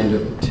signed a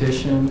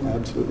petition?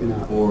 Absolutely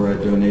not. Or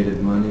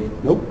donated money?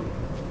 Nope.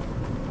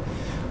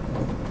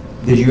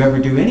 Did you ever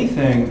do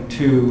anything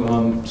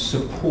to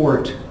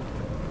support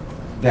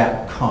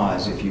that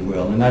cause, if you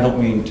will? And I don't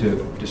mean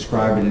to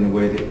describe it in a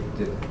way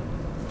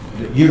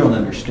that you don't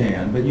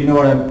understand, but you know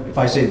what if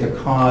I say the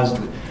cause,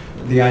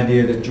 the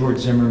idea that George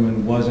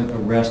Zimmerman wasn't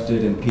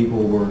arrested and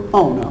people were...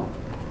 Oh, no.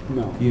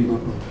 No.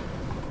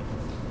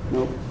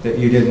 That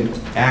you didn't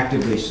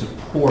actively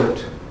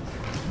support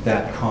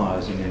that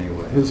cause in any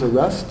way? His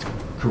arrest?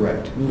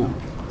 Correct. No.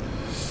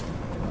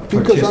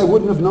 Because I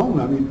wouldn't have known.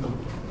 I mean,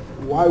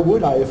 why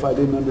would I if I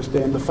didn't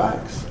understand the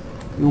facts?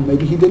 You know,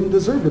 maybe he didn't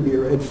deserve to be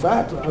arrested. In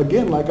fact,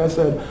 again, like I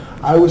said,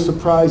 I was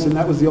surprised, and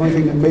that was the only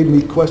thing that made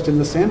me question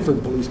the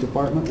Sanford Police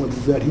Department,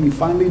 was that he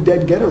finally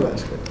did get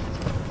arrested.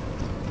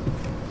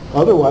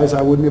 Otherwise,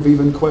 I wouldn't have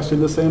even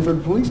questioned the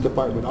Sanford Police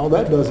Department. All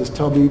that does is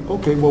tell me,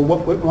 okay, well,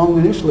 what went wrong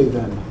initially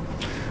then?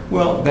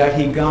 Well, that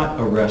he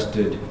got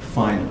arrested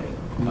finally.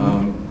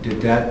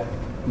 Did that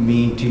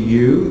mean to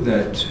you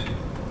that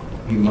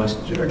he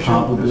must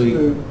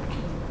probably...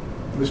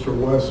 Mr.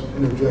 West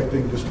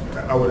interjecting,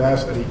 I would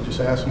ask that he just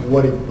ask him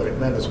what it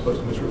meant, as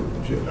opposed to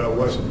Mr.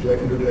 West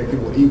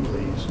interjecting what he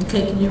please.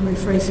 Okay, can you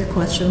rephrase your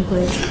question,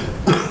 please?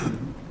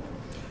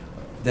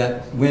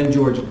 That when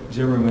George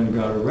Zimmerman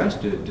got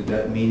arrested, did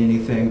that mean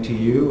anything to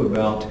you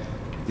about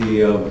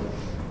the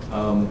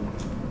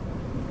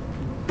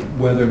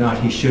whether or not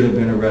he should have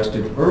been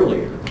arrested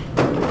earlier?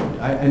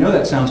 I know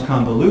that sounds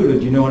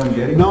convoluted. You know what I'm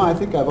getting at? No, I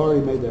think I've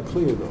already made that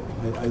clear,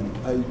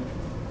 though.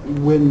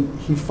 When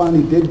he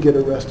finally did get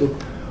arrested,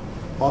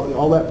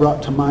 all that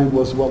brought to mind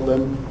was, well,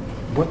 then,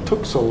 what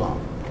took so long?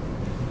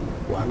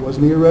 Why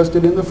wasn't he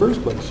arrested in the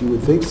first place? You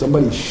would think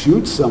somebody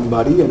shoots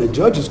somebody and a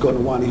judge is going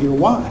to want to hear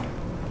why.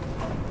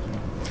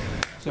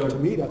 So To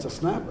me, that's a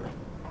snapper.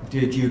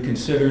 did you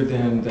consider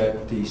then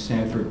that the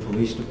Sanford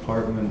Police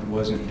Department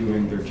wasn't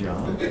doing their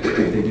job? That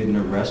they didn't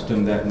arrest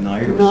him that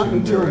night or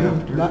soon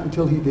thereafter? Not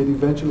until he did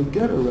eventually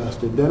get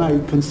arrested. Then I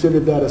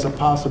considered that as a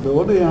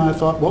possibility, and I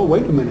thought, well,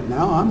 wait a minute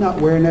now, I'm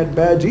not wearing that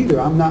badge either.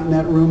 I'm not in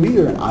that room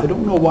either, and I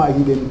don't know why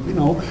he didn't, you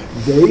know.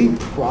 They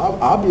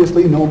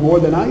obviously know more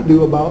than I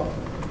do about...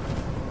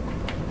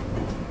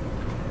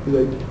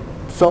 They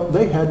felt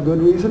they had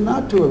good reason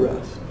not to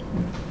arrest.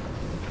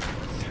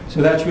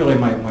 So that's really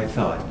my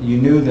thought.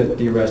 You knew that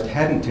the arrest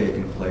hadn't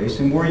taken place,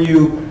 and were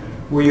you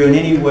in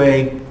any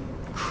way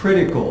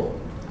critical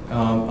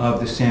of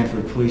the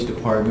Sanford Police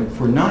Department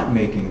for not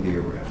making the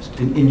arrest,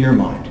 in your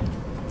mind?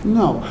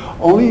 No,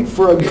 only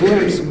for a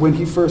glimpse when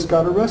he first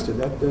got arrested.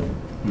 That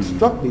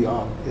struck me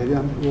off.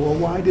 Well,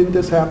 why didn't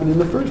this happen in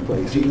the first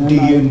place? Do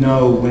you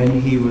know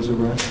when he was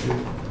arrested?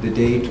 The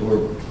date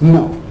or?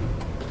 No.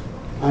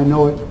 I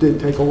know it did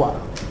take a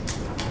while.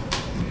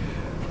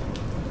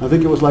 I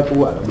think it was like,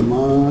 what, a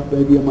month,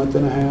 maybe a month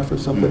and a half or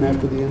something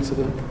after the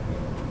incident.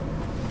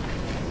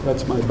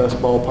 That's my best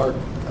ballpark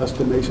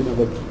estimation of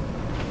a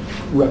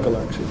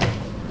recollection.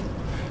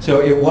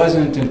 So it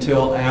wasn't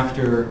until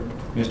after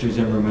Mr.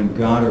 Zimmerman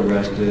got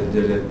arrested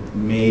that it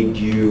made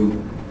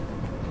you,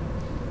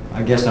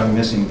 I guess I'm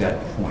missing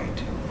that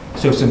point.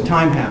 So some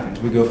time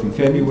happens. We go from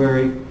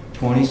February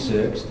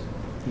 26th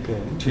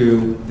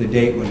to the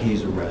date when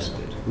he's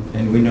arrested.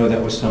 And we know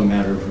that was some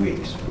matter of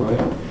weeks,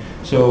 right?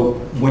 So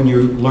when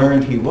you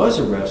learned he was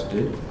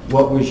arrested,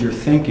 what was your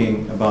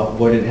thinking about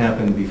what had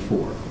happened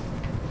before?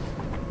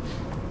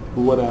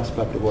 What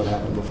aspect of what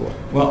happened before?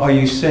 Well, are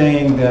you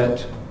saying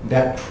that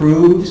that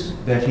proves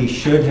that he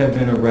should have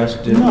been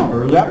arrested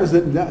earlier?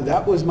 No,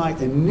 that was my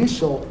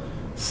initial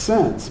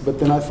sense. But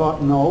then I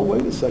thought, no,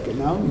 wait a second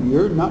now.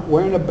 You're not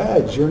wearing a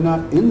badge. You're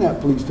not in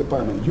that police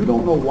department. You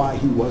don't know why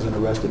he wasn't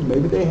arrested.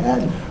 Maybe they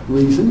had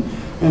reason.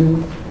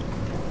 And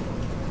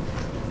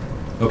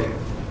okay.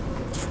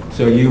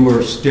 So you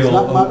were still...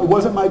 it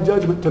wasn't my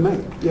judgment to make,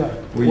 yeah.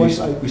 Were you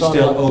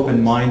still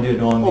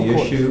open-minded on the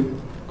issue?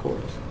 Of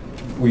course.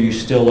 Were you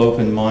still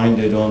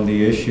open-minded on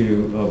the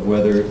issue of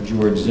whether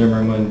George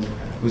Zimmerman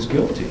was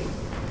guilty?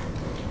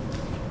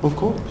 Of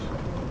course.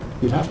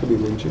 You'd have to be,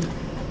 wouldn't you?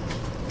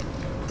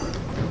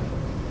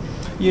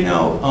 You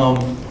know,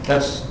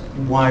 that's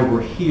why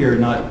we're here,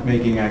 not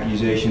making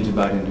accusations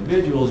about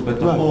individuals, but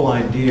the whole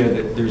idea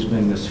that there's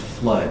been this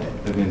flood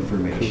of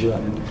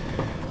information.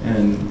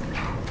 And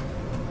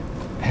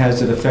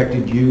has it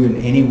affected you in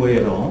any way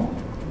at all?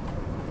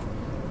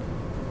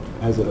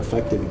 Has it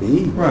affected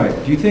me? Right.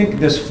 Do you think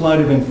this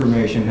flood of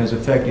information has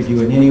affected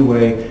you in any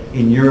way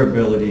in your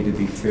ability to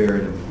be fair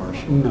and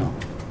impartial? No.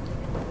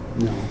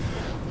 No.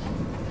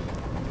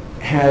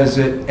 Has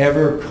it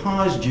ever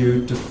caused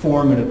you to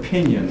form an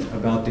opinion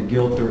about the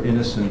guilt or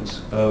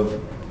innocence of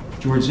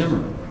George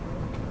Zimmerman?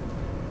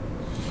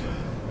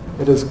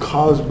 It has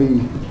caused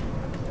me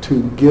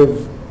to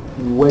give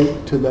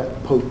weight to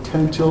that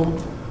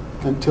potential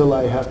until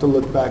I have to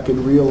look back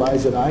and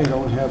realize that I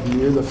don't have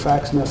near the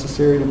facts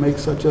necessary to make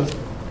such a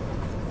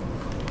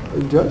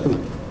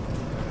judgment,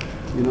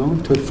 you know,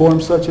 to form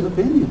such an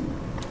opinion.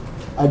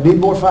 I'd need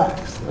more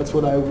facts. That's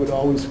what I would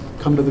always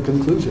come to the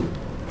conclusion.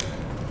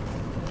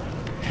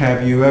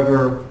 Have you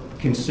ever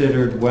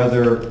considered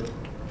whether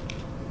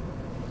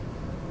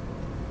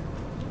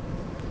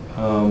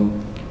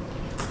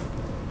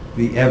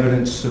the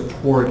evidence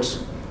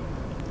supports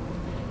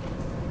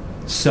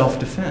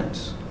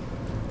self-defense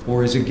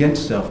or is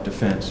against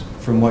self-defense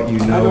from what you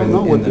know? I don't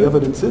know what the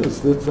evidence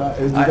is.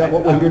 Isn't that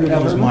what we're here to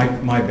That was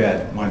determine? my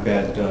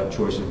bad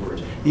choice of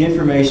words. The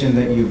information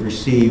that you've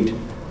received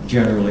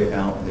generally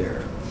out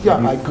there. Yeah,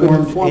 Have you I couldn't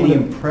formed form any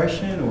it.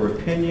 impression or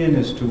opinion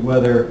as to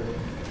whether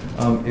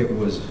it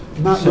was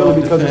Not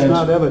really, because it's self-defense,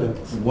 not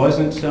evidence.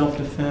 wasn't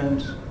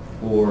self-defense,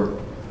 or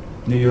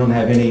no, you don't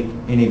have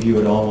any view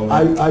at all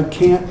on that? I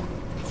can't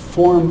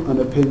form an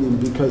opinion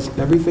because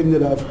everything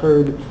that I've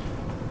heard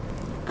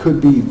could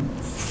be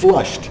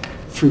flushed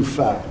through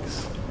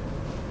facts.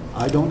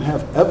 I don't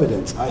have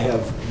evidence. I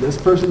have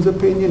this person's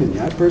opinion and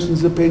that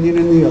person's opinion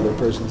and the other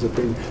person's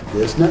opinion,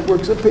 this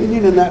network's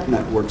opinion and that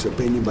network's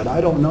opinion, but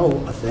I don't know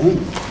a thing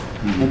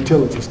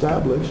until it's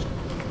established.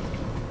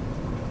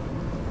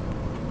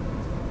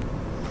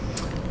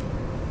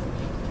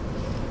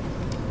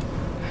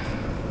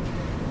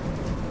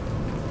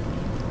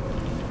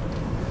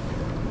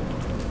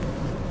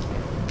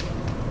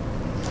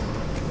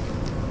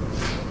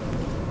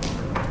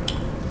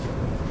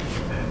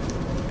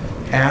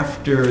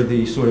 After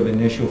the sort of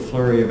initial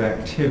flurry of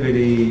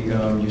activity,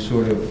 you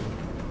sort of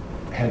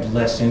had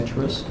less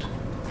interest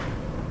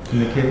in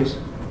the case?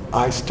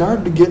 I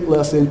started to get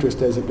less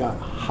interest as it got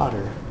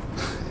hotter.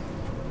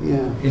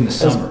 Yeah. In the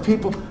summer? As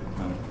people,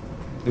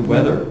 The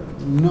weather?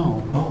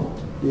 no. Oh.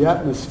 The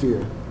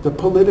atmosphere, the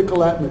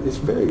political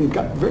atmosphere, it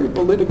got very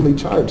politically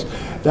charged.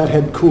 That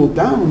had cooled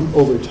down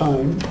over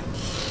time,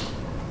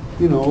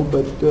 you know,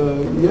 but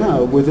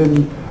yeah,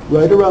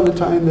 right around the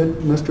time that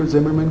Mr.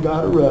 Zimmerman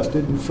got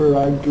arrested, and for,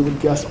 I would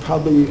guess,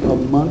 probably a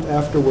month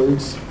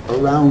afterwards,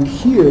 around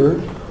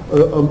here,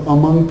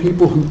 among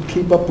people who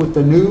keep up with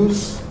the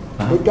news,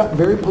 it got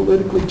very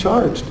politically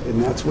charged,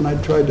 and that's when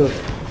I tried to,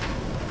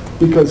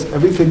 because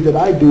everything that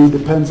I do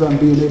depends on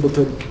being able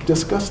to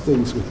discuss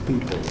things with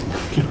people,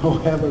 you know,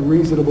 have a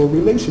reasonable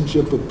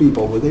relationship with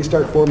people, where they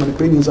start forming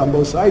opinions on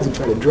both sides and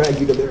try to drag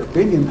you to their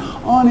opinion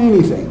on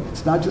anything.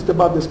 It's not just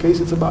about this case,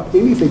 it's about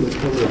anything that's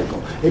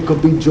political. It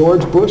could be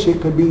George Bush,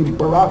 it could be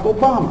Barack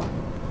Obama,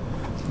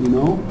 you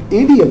know?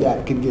 Any of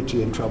that can get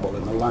you in trouble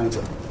in the lines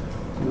of,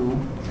 you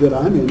know, that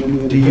I'm in the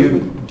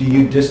entertainment. Do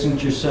you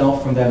distance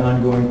yourself from that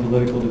ongoing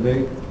political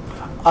debate?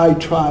 I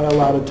try a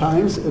lot of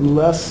times,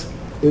 unless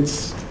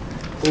it's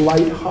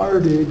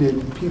lighthearted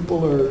and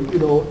people are, you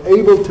know,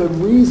 able to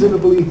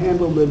reasonably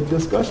handle the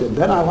discussion.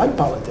 Then I like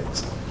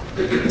politics.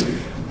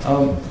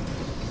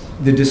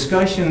 The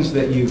discussions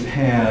that you've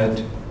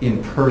had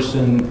in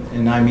person,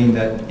 and I mean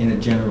that in a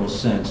general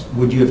sense,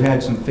 would you have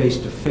had some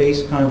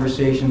face-to-face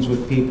conversations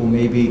with people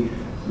maybe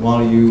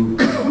while you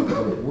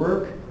were at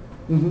work?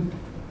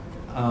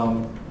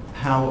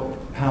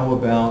 How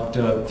about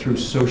through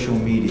social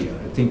media?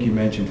 I think you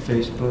mentioned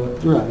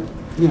Facebook. Right,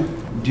 yeah.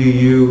 Do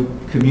you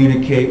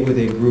communicate with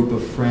a group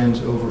of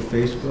friends over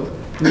Facebook?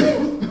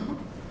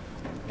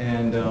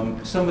 And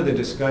some of the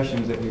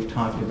discussions that we've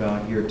talked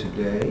about here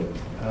today,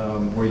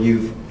 where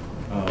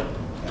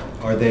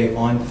are they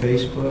on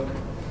Facebook?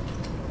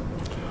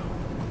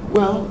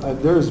 Well,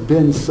 there's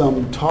been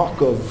some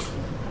talk of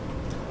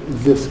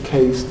this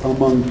case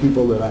among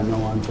people that I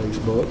know on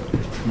Facebook,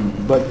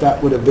 but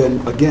that would have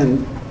been,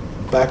 again,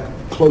 back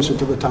closer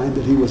to the time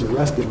that he was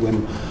arrested,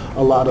 when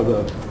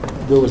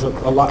there was a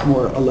lot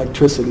more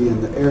electricity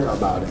in the air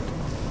about it.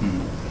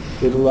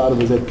 A lot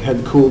of it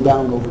had cooled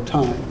down over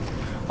time.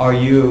 Are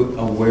you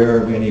aware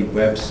of any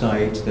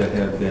websites that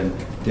have been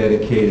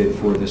dedicated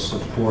for the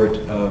support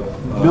of...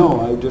 No,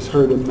 I just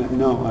heard him,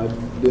 no,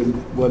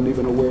 wasn't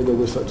even aware there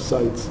were such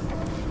sites.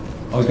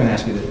 I was going to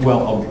ask you that. Well,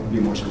 I'll be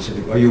more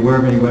specific. Are you aware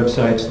of any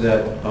websites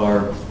that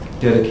are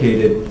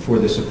dedicated for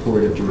the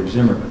support of George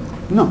Zimmerman?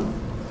 No.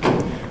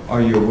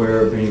 Are you aware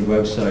of any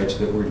websites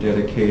that were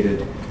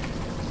dedicated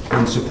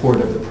in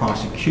support of the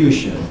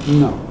prosecution?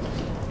 No.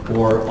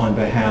 Or on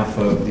behalf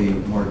of the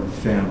Martin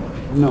family?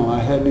 No, I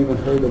hadn't even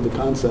heard of the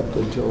concept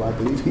until I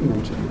believe he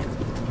mentioned it.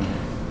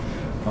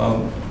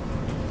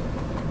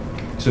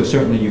 So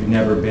certainly you've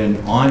never been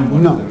on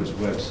one No. of those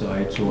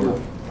websites or No.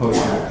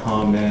 posted a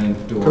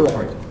comment or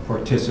Correct.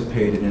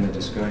 participated in a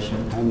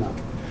discussion? I'm not.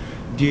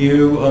 Do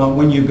you,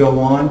 when you go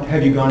on,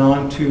 have you gone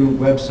on to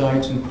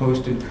websites and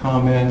posted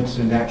comments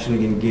and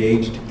actually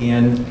engaged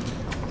in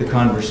the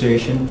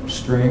conversation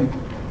string?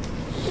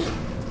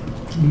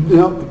 You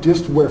know,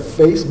 just where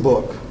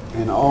Facebook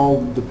and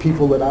all the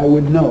people that I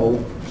would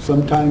know,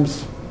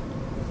 sometimes,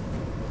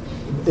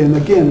 and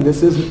again,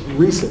 this isn't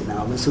recent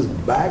now, this is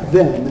back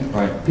then,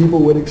 Right. people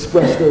would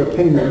express their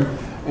opinion,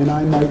 and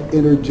I might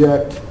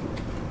interject,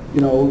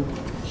 you know,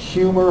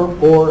 humor,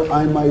 or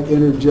I might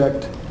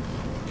interject,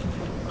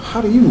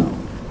 how do you know?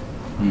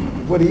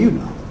 What do you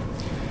know?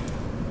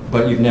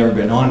 But you've never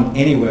been on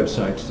any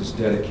websites that's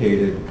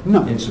dedicated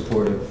No. in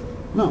support of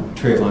No,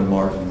 Trayvon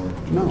Martin or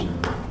No. George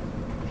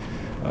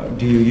Zimmerman?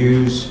 Do you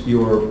use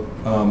your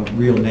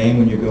real name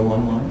when you go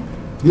online?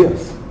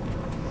 yes.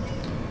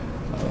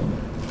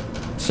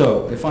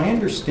 So if I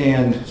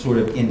understand sort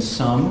of in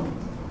sum,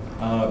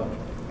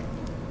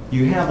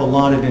 you have a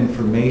lot of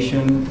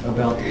information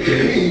about the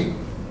case,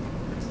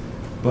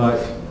 but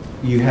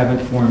you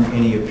haven't formed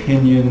any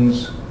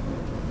opinions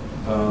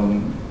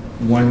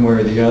one way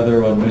or the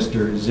other on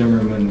Mr.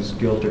 Zimmerman's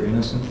guilt or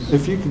innocence?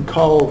 If you could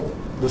call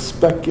the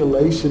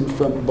speculation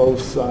from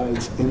both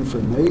sides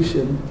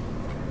information.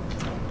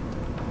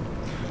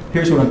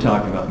 Here's what I'm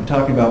talking about. I'm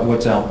talking about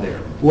what's out there.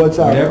 What's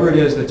out Whatever there. it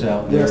is that's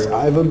out there. Yes,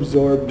 I've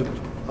absorbed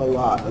a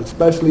lot,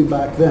 especially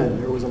back then.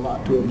 There was a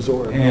lot to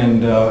absorb.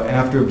 And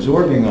after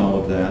absorbing all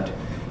of that,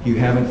 you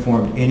haven't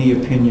formed any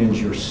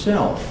opinions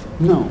yourself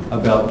No,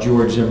 about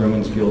George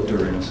Zimmerman's guilt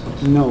or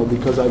innocence? no,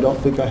 because I don't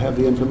think I have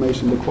the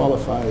information to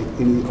qualify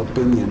any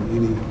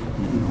opinion,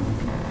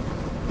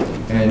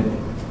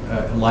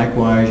 And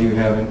likewise, you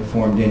haven't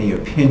formed any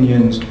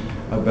opinions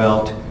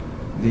about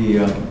the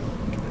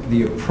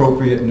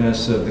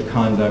appropriateness of the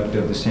conduct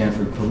of the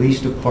Sanford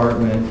Police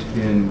Department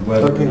in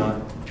whether Okay. or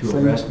not to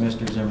Same. arrest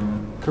Mr.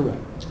 Zimmerman?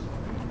 Correct.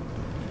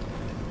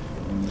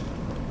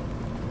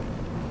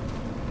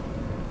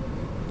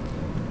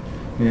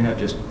 May I have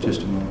just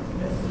a moment?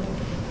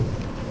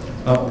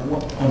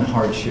 On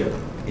hardship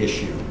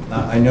issue,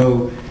 I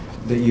know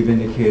that you've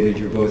indicated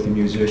you're both a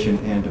musician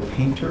and a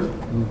painter.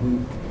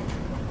 Mhm.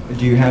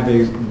 Do you have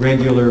a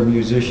regular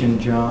musician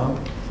job?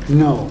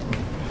 No,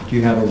 Do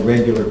you have a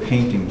regular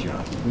painting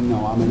job?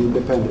 no, I'm an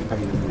independent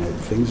painter, and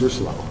things are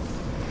slow.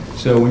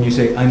 So when you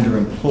say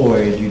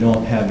underemployed, you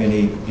don't have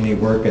any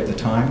work at the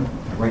time,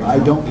 right now? I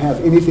don't have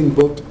anything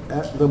booked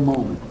at the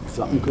moment.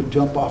 Something could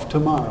jump off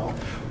tomorrow.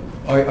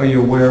 Are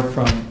you aware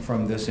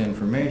from this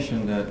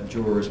information that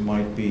jurors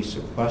might be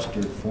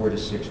sequestered 4 to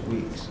 6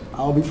 weeks?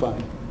 I'll be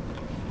fine,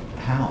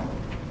 How?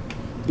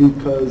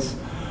 because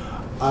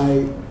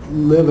I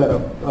live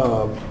at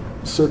a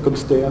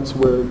circumstance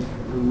where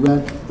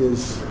rent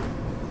is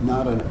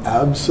not an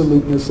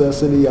absolute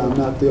necessity. I'm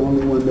not the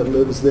only one that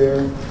lives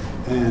there,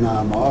 and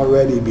I'm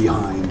already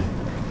behind,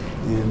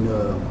 and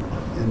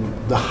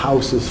the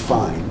house is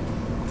fine.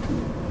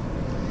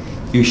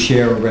 You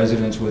share a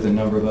residence with a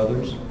number of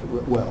others?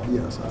 Well,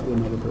 yes, I have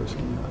another person,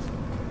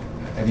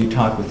 yes. Have you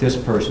talked with this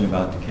person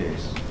about the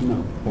case?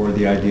 No. Or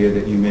the idea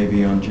that you may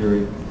be on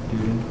jury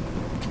duty?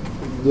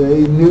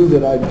 They knew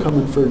that I'd come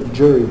in for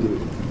jury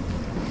duty,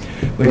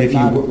 but if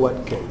not you in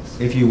what case.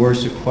 If you were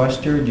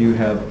sequestered, do you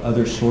have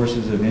other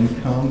sources of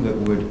income that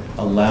would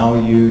allow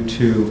you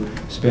to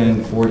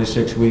spend 4 to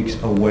 6 weeks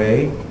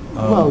away?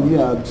 Well,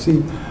 yeah,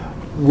 see,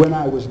 when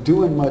I was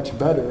doing much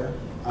better,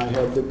 I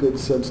had the good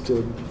sense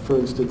to, for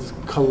instance,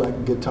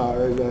 collect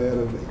guitars. I had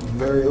a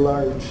very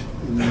large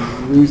and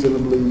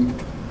reasonably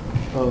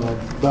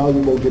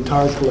valuable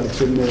guitar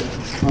collection that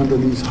under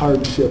these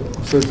hardship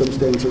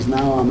circumstances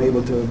now I'm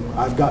able to,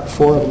 I've got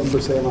 4 of them for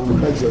sale on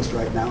Craigslist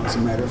right now, as a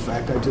matter of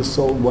fact. I just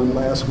sold one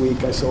last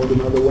week, I sold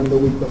another one the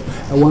week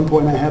before. At one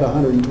point I had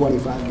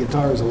 125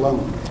 guitars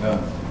alone.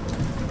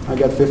 I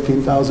got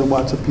 15,000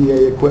 watts of PA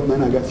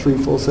equipment, I got 3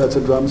 full sets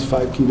of drums,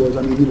 5 keyboards.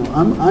 I mean, you know,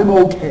 I'm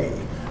okay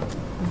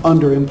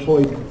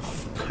underemployed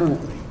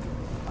currently.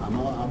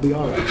 I'll be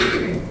all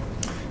right.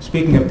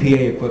 Speaking of PA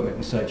equipment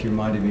and such, you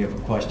reminded me of a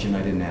question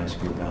I didn't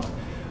ask you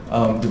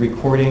about. The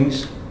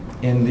recordings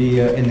in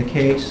the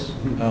case,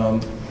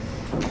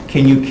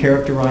 can you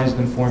characterize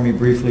them for me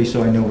briefly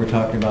so I know we're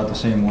talking about the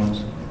same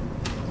ones?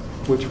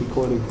 Which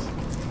recordings?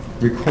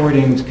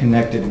 Recordings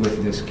connected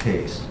with this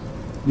case.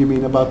 You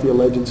mean about the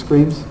alleged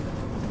screams?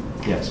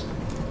 Yes.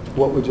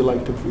 What would you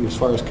like to, as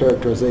far as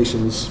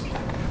characterizations?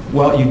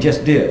 Well, you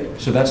just did,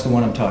 so that's the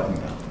one I'm talking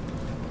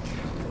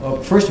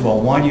about. First of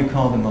all, why do you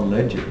call them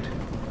alleged?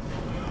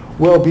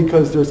 Well,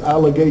 because there's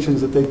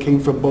allegations that they came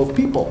from both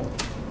people.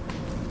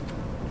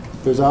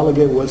 There's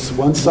allegations,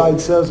 one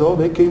side says, oh,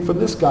 they came from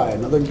this guy.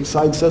 Another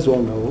side says,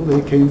 well, no,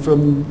 they came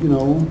from, you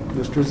know,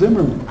 Mr.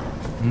 Zimmerman.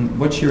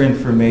 What's your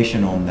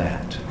information on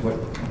that?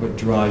 What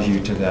draws you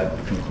to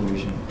that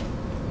conclusion?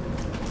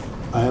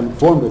 I haven't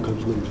formed a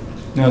conclusion.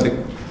 No,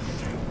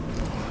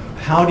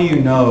 how do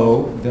you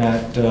know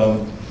that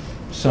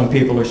some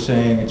people are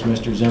saying it's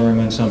Mr.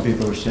 Zimmerman, some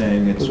people are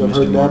saying it's Because I've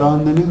Mr. heard that Martin?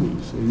 on the news.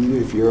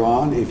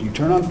 If you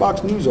turn on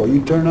Fox News or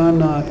you turn on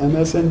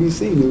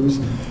MSNBC News,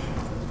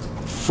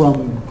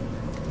 from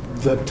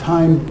the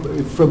time,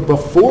 from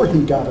before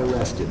he got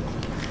arrested,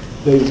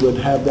 they would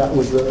have, that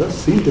was,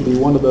 seemed to be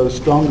one of those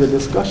stronger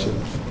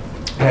discussions.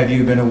 Have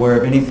you been aware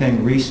of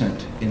anything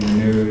recent in the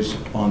news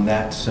on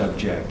that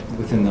subject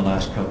within the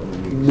last couple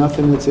of weeks?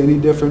 Nothing that's any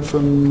different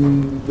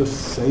from the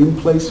same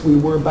place we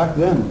were back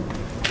then.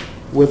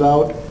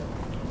 Without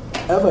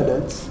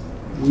evidence,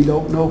 we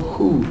don't know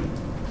who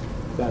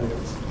that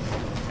is.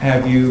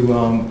 Have you,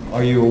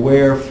 are you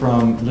aware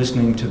from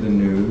listening to the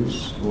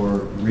news or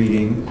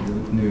reading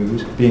the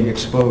news, being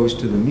exposed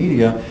to the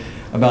media,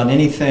 about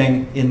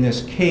anything in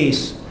this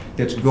case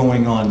that's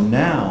going on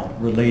now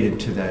related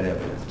to that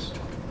evidence?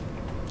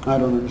 I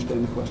don't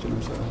understand the question,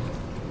 I'm sorry.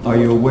 Are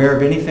you aware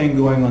of anything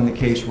going on in the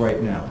case right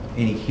now?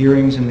 Any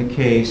hearings in the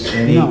case?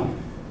 Any? No.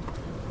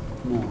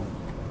 No.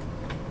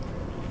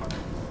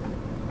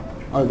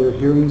 Are there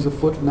hearings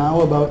afoot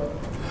now about,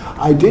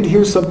 I did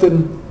hear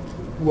something,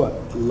 what,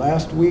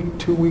 last week,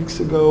 2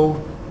 weeks ago,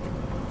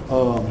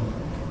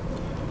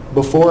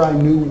 before I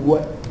knew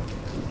what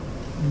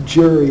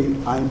jury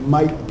I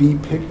might be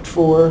picked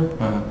for,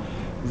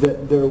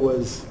 that there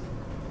was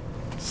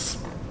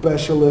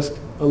specialist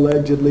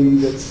allegedly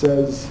that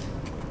says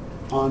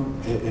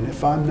and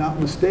if I'm not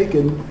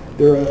mistaken,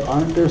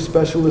 aren't there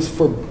specialists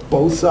for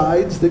both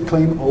sides that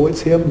claim, oh,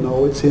 it's him,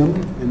 no, it's him,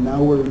 and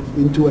now we're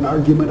into an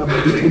argument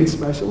between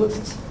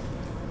specialists?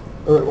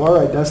 All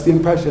right, that's the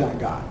impression I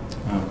got.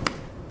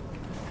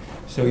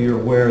 So you're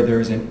aware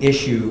there's an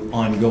issue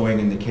ongoing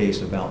in the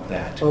case about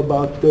that?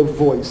 About the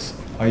voice.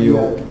 Are you,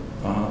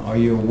 Yeah. are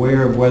you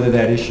aware of whether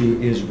that issue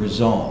is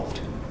resolved?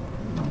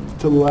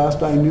 To the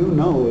last I knew,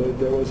 no,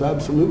 there was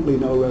absolutely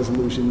no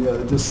resolution.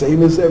 The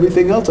same as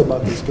everything else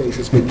about this case.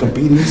 It's been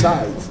competing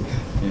sides.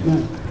 Yeah.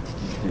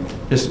 Yeah.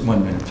 Just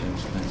 1 minute,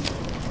 James.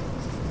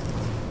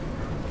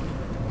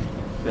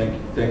 Thank you.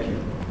 Thank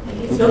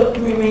you. So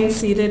remain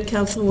seated,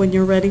 counsel. When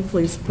you're ready,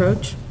 please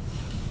approach.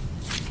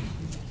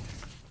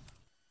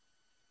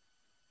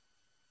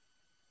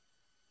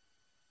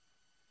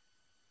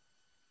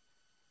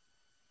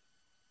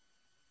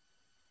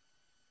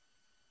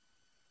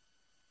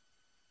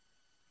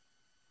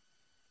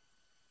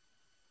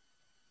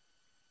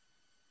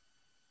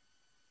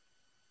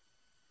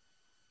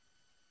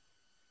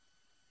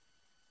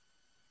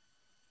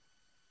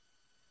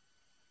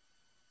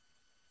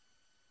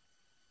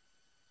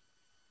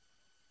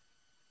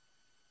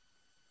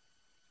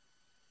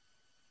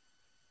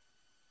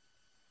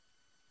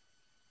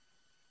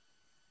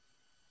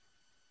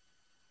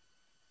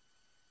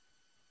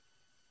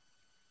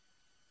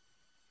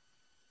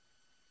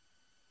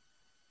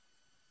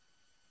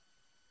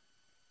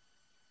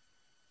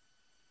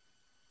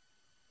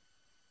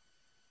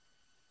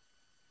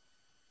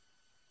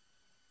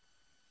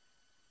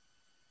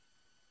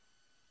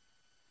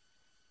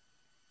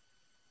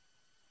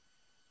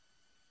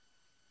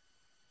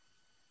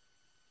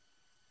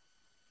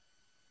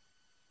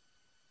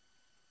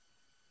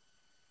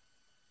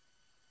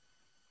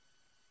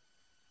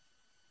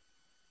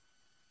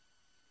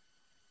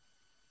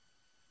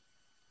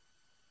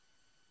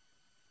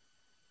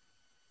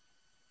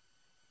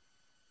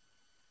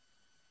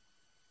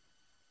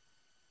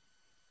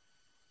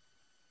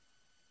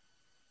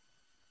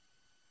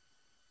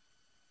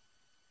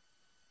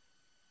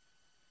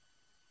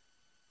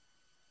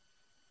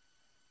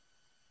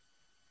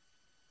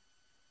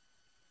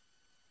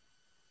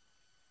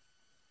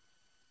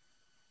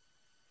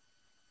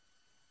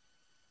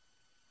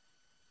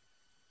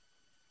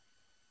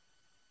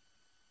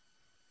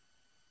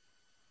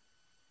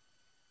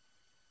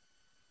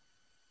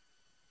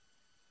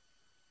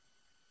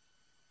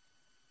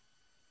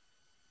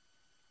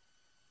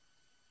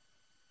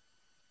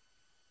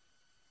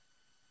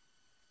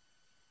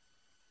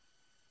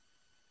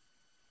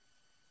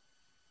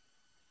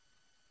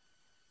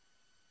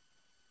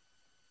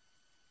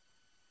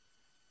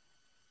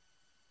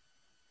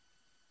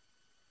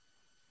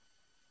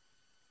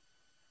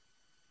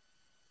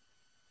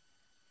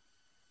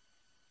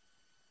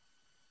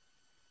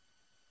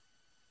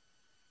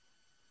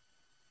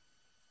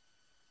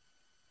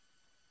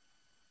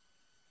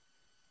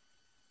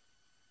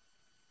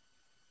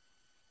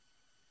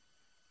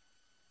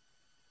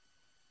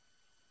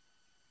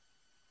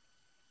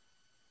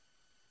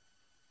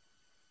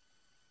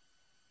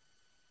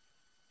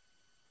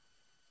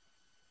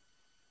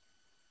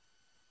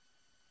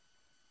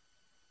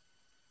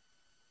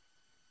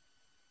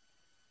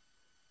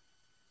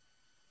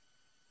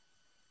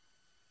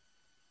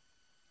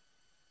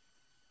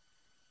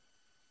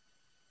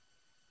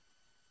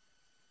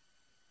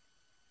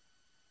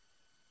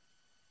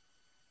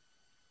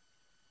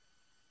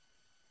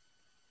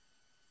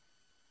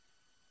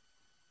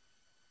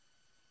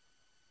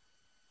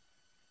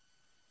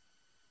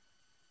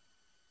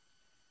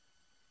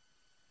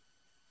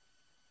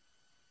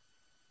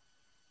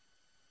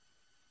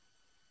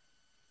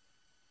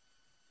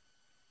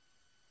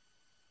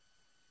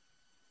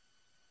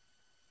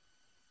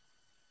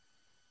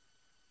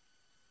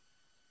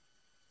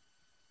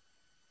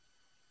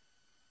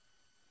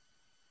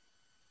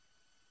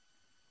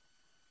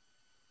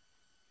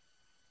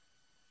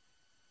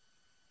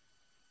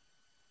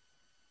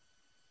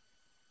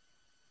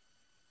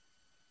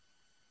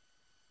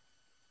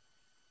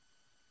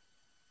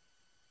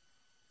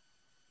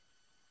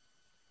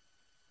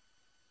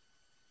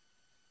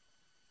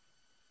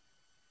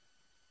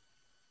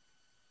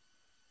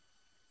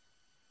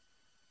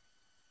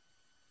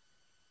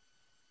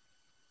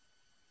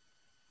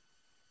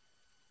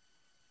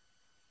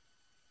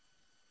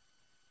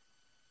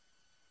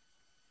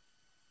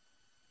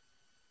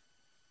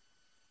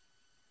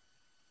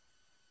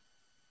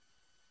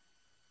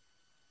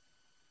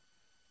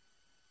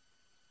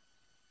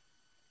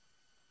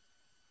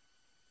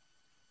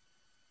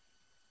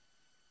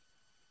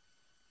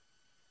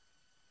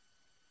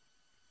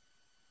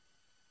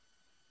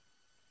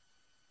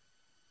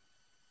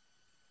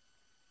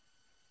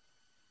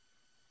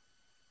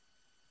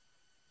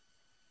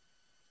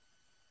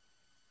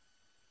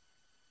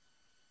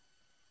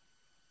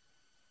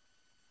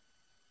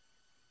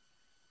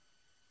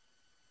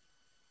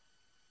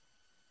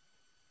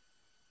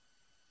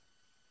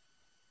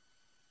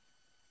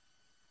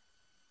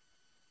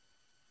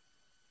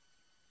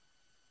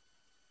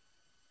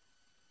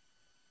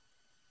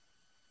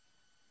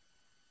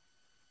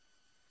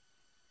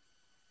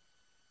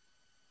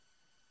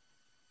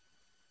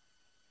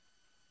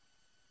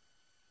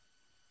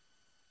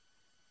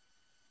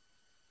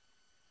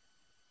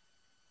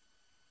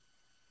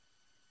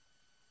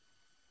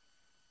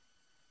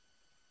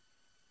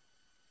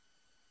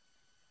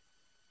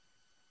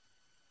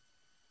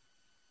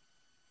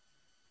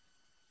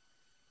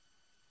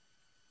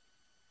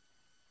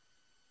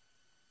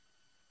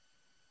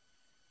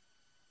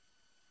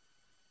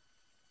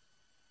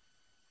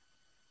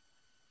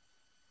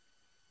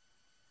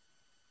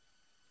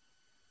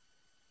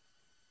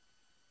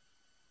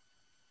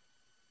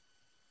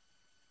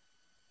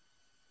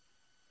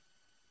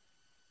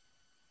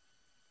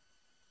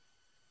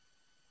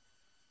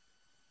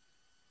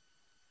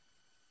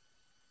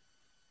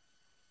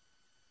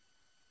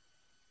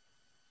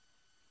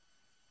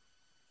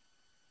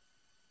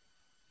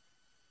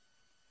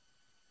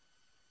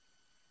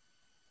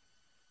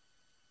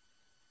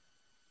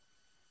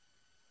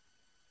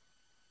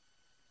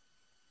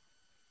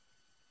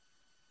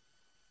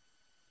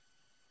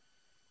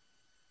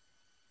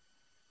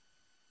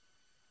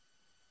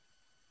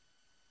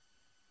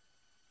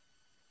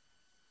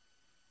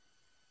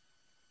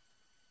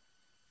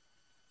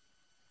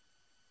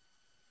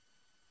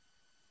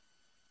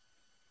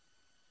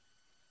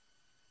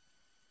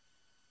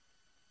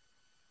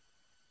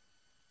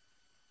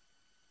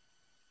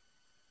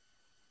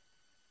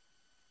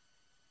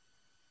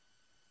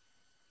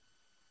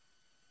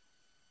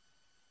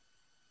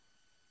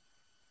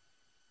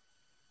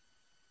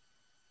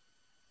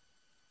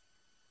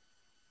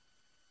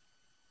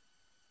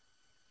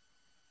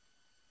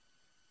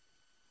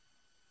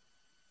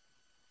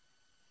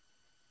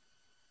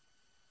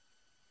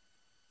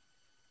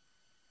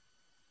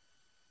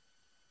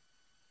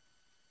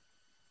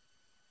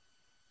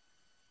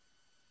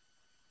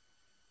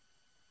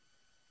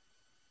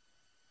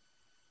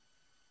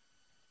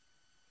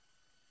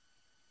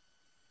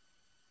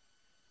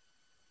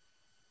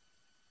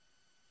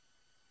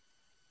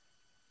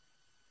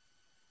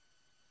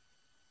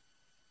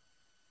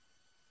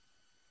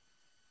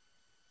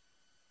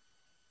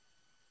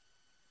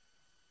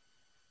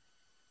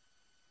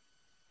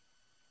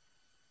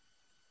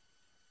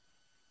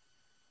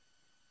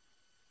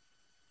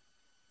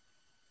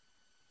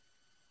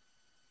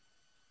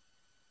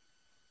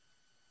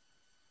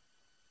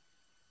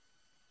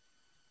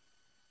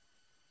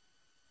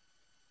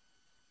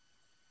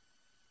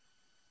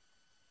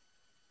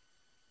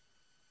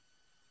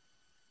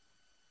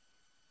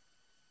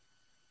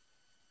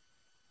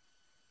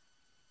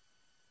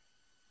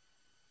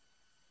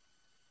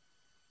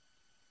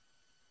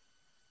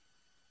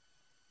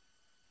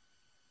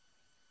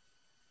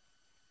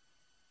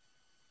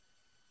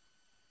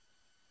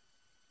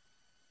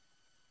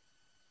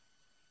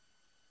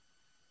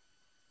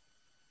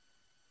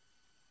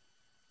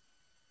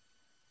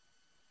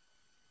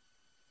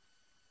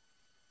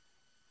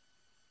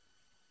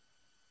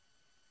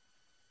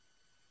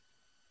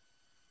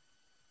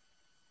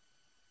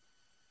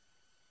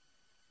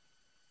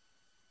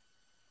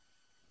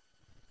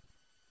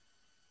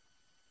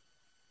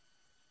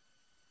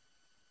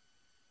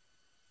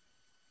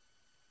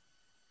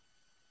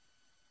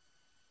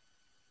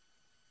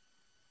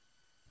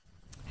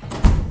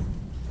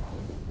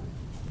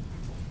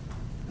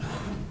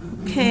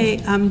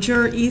 Okay,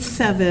 Juror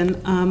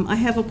E7, I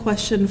have a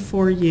question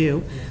for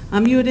you.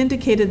 You had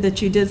indicated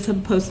that you did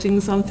some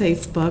postings on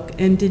Facebook,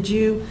 and did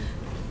you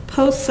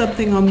post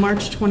something on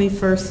March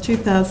 21st,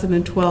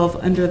 2012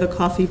 under the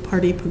Coffee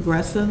Party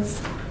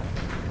Progressives?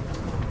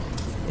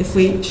 If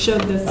we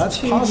showed this That's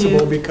to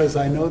possible you. because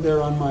I know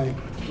they're on my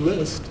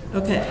list.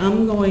 Okay,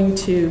 I'm going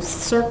to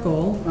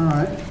circle All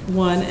right.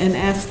 one and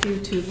ask you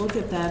to look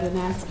at that and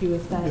ask you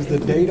if that Is the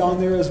date on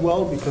there as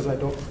well? Because I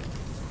don't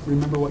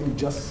remember what you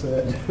just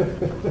said.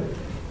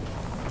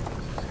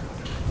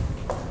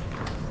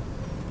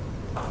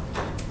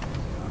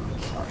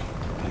 Sorry.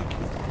 Thank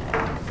you.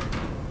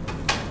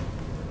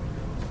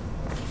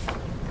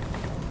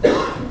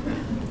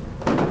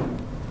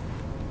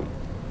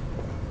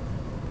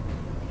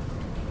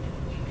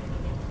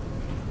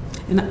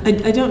 And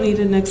I don't need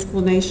an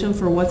explanation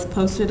for what's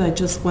posted, I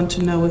just want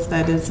to know if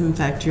that is in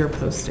fact your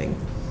posting.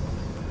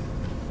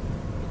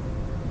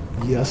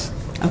 Yes.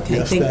 Okay,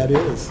 Yes, thank- that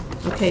is.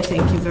 Okay,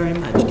 thank you very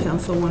much.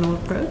 Council want to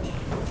approach?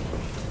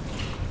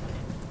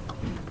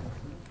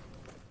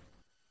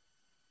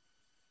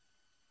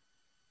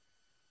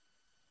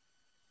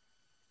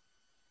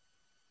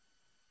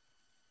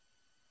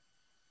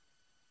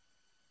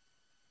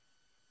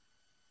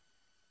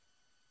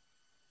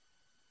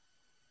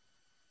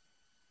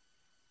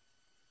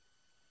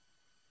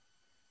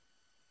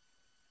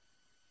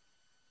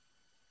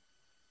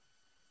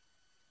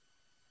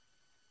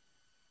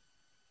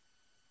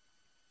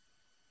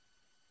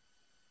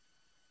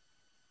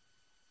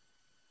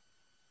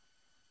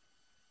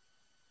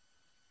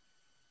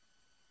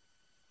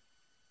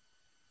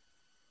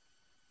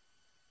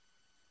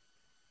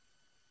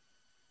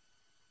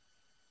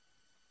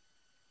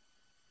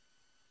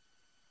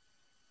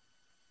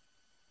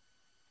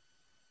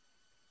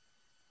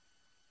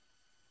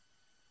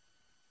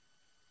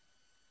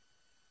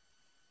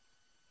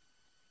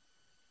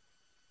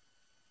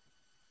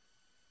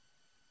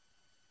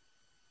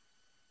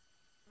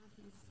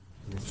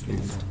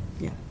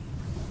 Yeah.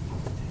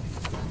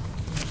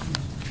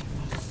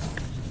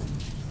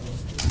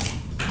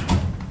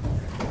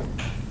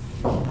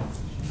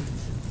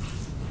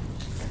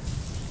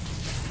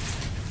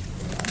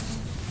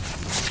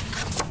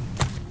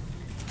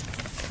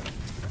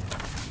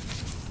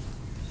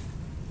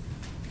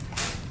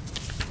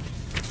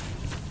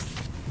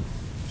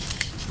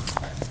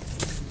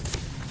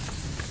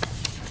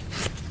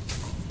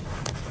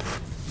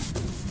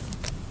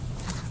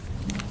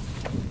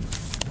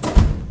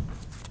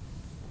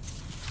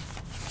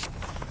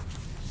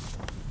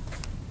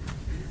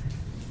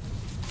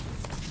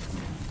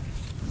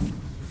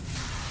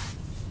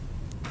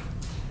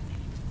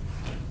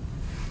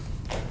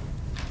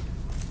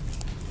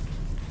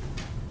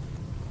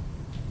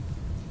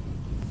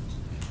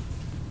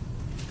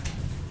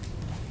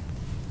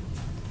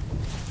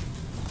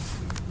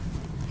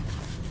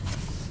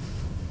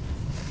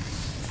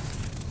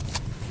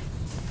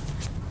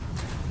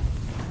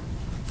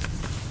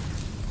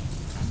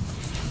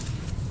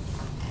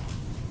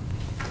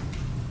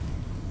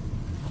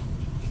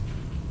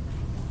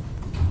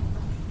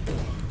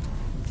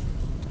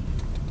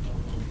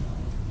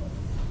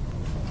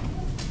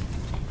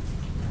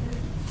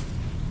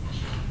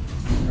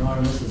 Your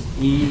Honor, this is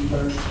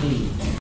E13.